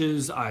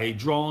mustaches. I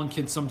draw on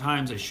kids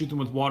sometimes. I shoot them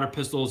with water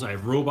pistols. I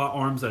have robot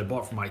arms that I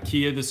bought from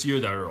IKEA this year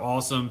that are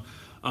awesome.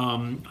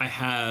 I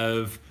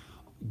have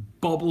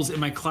bubbles in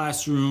my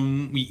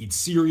classroom. We eat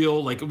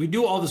cereal. Like we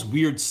do all this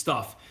weird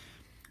stuff.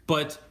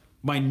 But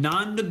my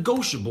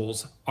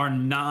non-negotiables are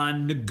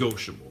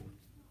non-negotiable.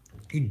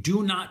 You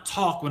do not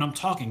talk when I'm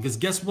talking because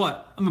guess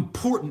what? I'm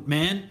important,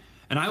 man.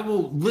 And I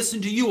will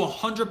listen to you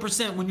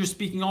 100% when you're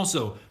speaking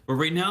also. But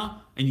right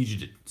now, I need you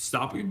to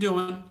stop what you're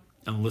doing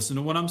and listen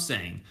to what I'm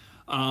saying.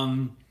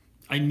 I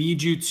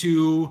need you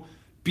to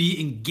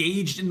be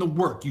engaged in the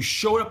work. You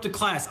showed up to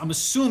class. I'm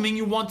assuming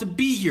you want to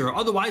be here.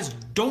 Otherwise,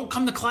 don't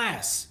come to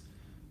class.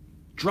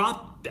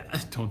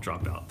 Don't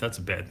drop out. That's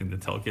a bad thing to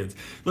tell kids.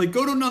 Like,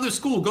 go to another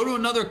school. Go to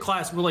another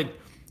class where, like,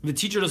 the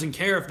teacher doesn't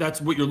care if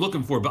that's what you're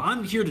looking for. But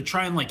I'm here to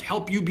try and, like,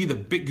 help you be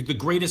the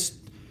greatest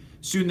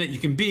student that you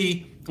can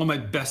be on my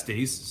best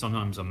days.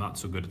 Sometimes I'm not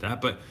so good at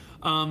that. But,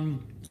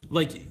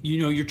 like,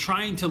 you know, you're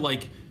trying to,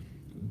 like,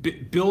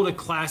 build a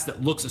class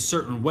that looks a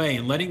certain way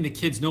and letting the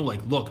kids know, like,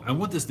 look, I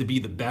want this to be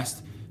the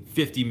best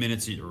 50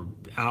 minutes or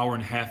hour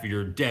and a half of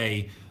your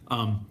day.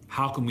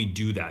 How can we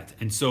do that?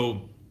 And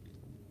so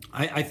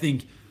I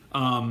think,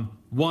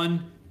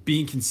 one,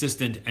 being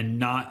consistent and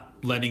not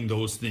letting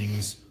those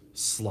things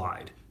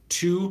slide.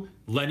 Two,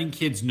 letting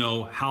kids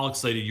know how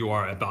excited you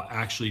are about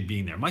actually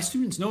being there. My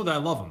students know that I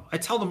love them. I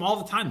tell them all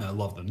the time that I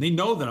love them. They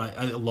know that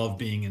I love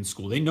being in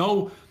school. They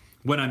know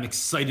when I'm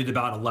excited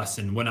about a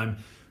lesson, when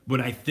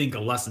I think a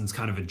lesson's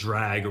kind of a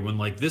drag, or when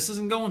like, this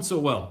isn't going so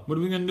well. What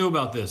are we gonna do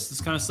about this? This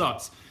kind of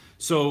sucks.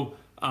 So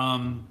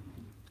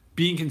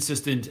being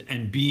consistent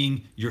and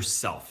being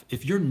yourself.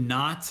 If you're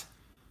not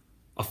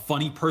a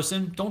funny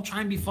person, don't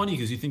try and be funny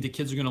because you think the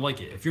kids are gonna like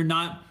it. If you're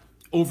not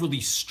overly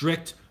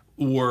strict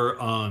or,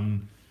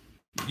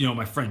 you know,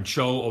 my friend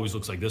Cho always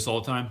looks like this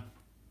all the time.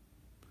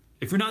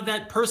 If you're not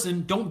that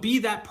person, don't be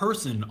that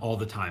person all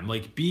the time.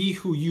 Like, be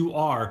who you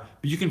are,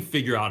 but you can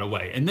figure out a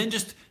way. And then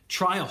just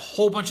try a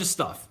whole bunch of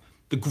stuff.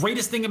 The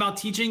greatest thing about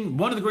teaching,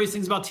 one of the greatest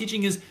things about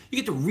teaching is you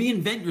get to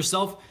reinvent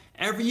yourself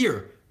every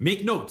year.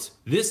 Make notes.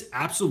 This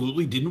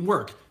absolutely didn't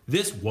work.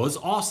 This was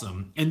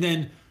awesome. And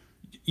then,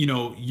 you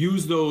know,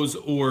 use those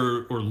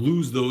or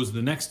lose those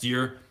the next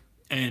year.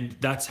 And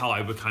that's how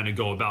I would kind of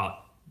go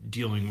about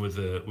dealing with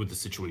a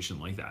situation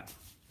like that.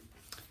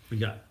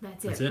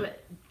 That's it.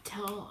 But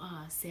tell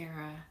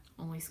Sarah,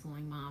 Only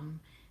Schooling Mom,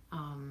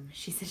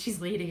 she said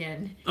she's late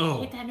again.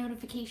 Oh. Hit that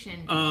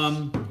notification.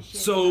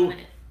 So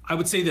I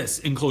would say this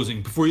in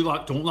closing, before you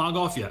don't log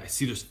off yet. I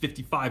see there's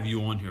 55 of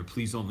you on here.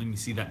 Please don't let me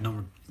see that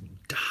number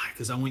die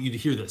because I want you to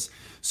hear this.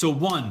 So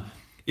one,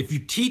 if you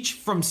teach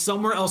from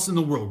somewhere else in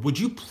the world, would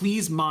you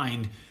please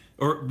mind,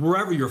 or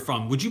wherever you're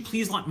from, would you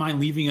please mind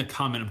leaving a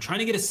comment? I'm trying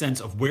to get a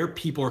sense of where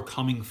people are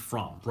coming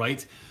from,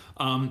 right?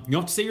 You don't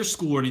have to say your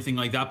school or anything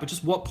like that, but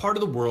just what part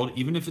of the world,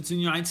 even if it's in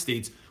the United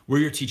States, where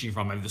you're teaching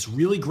from. I have this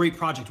really great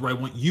project where I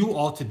want you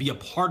all to be a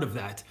part of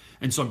that.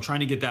 And so I'm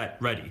trying to get that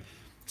ready.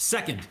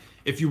 Second,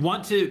 if you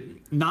want to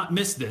not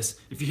miss this,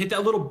 if you hit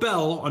that little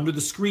bell under the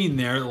screen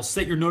there, it'll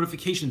set your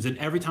notifications. And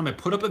every time I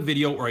put up a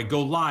video or I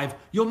go live,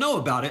 you'll know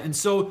about it. And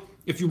so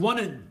if you want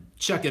to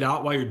check it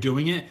out while you're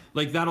doing it,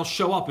 like that'll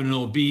show up and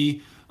it'll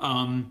be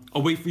a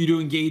way for you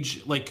to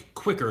engage like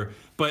quicker.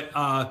 But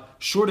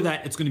short of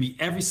that, it's going to be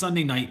every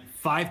Sunday night,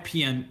 5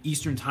 p.m.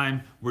 Eastern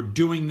time. We're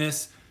doing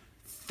this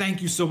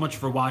Thank you so much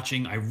for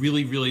watching. I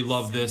really, really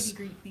love this.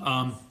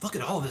 Look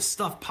at all this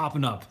stuff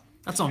popping up.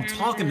 That's what I'm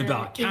talking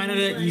about.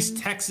 Canada, England, East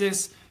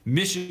Texas,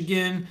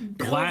 Michigan,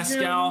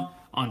 Glasgow,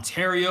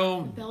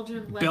 Ontario,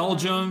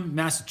 Belgium,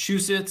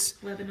 Massachusetts,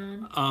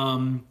 Lebanon,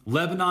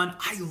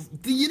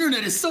 the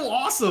internet is so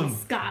awesome.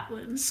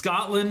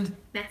 Scotland,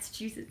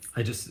 Massachusetts.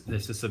 I just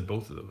said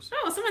both of those.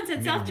 Oh, someone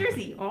said South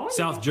Jersey. Oh,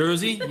 South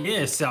Jersey,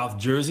 yeah, South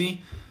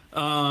Jersey.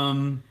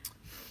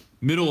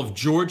 Middle of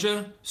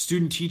Georgia,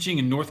 student teaching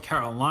in North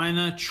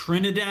Carolina,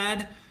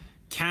 Trinidad,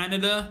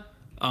 Canada.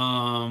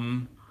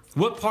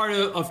 What part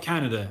of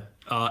Canada?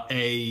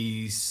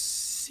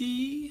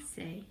 Say.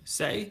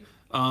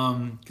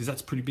 Because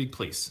that's a pretty big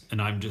place,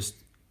 and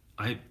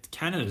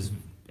Canada is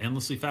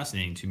endlessly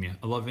fascinating to me.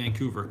 I love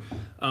Vancouver,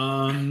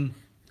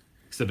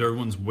 except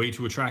everyone's way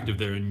too attractive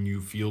there, and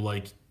you feel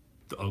like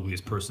the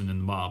ugliest person in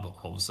the mob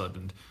all of a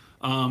sudden.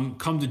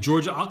 Come to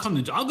Georgia.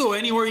 I'll go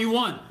anywhere you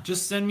want.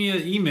 Just send me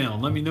an email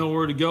and let me know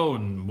where to go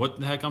and what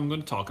the heck I'm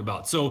going to talk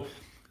about. So,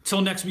 till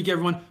next week,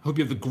 everyone. I hope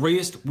you have the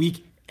greatest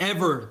week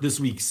ever this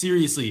week.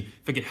 Seriously,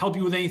 if I could help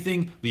you with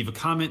anything, leave a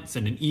comment,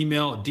 send an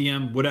email, a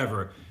DM,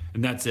 whatever.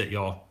 And that's it,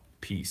 y'all.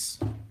 Peace.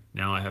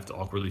 Now I have to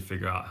awkwardly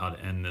figure out how to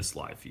end this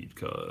live feed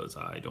because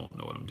I don't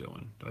know what I'm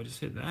doing. Do I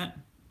just hit that?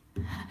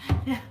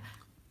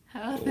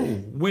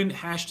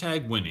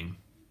 #winning.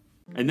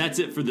 And that's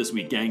it for this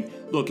week, gang.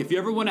 Look, if you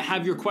ever want to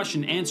have your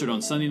question answered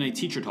on Sunday Night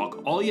Teacher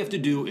Talk, all you have to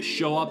do is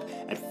show up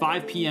at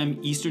 5 p.m.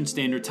 Eastern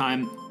Standard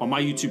Time on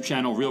my YouTube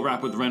channel, Real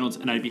Rap with Reynolds,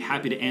 and I'd be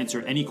happy to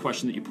answer any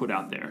question that you put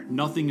out there.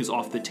 Nothing is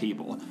off the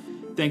table.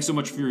 Thanks so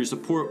much for your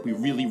support. We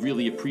really,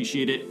 really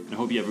appreciate it, and I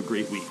hope you have a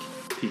great week.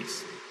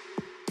 Peace.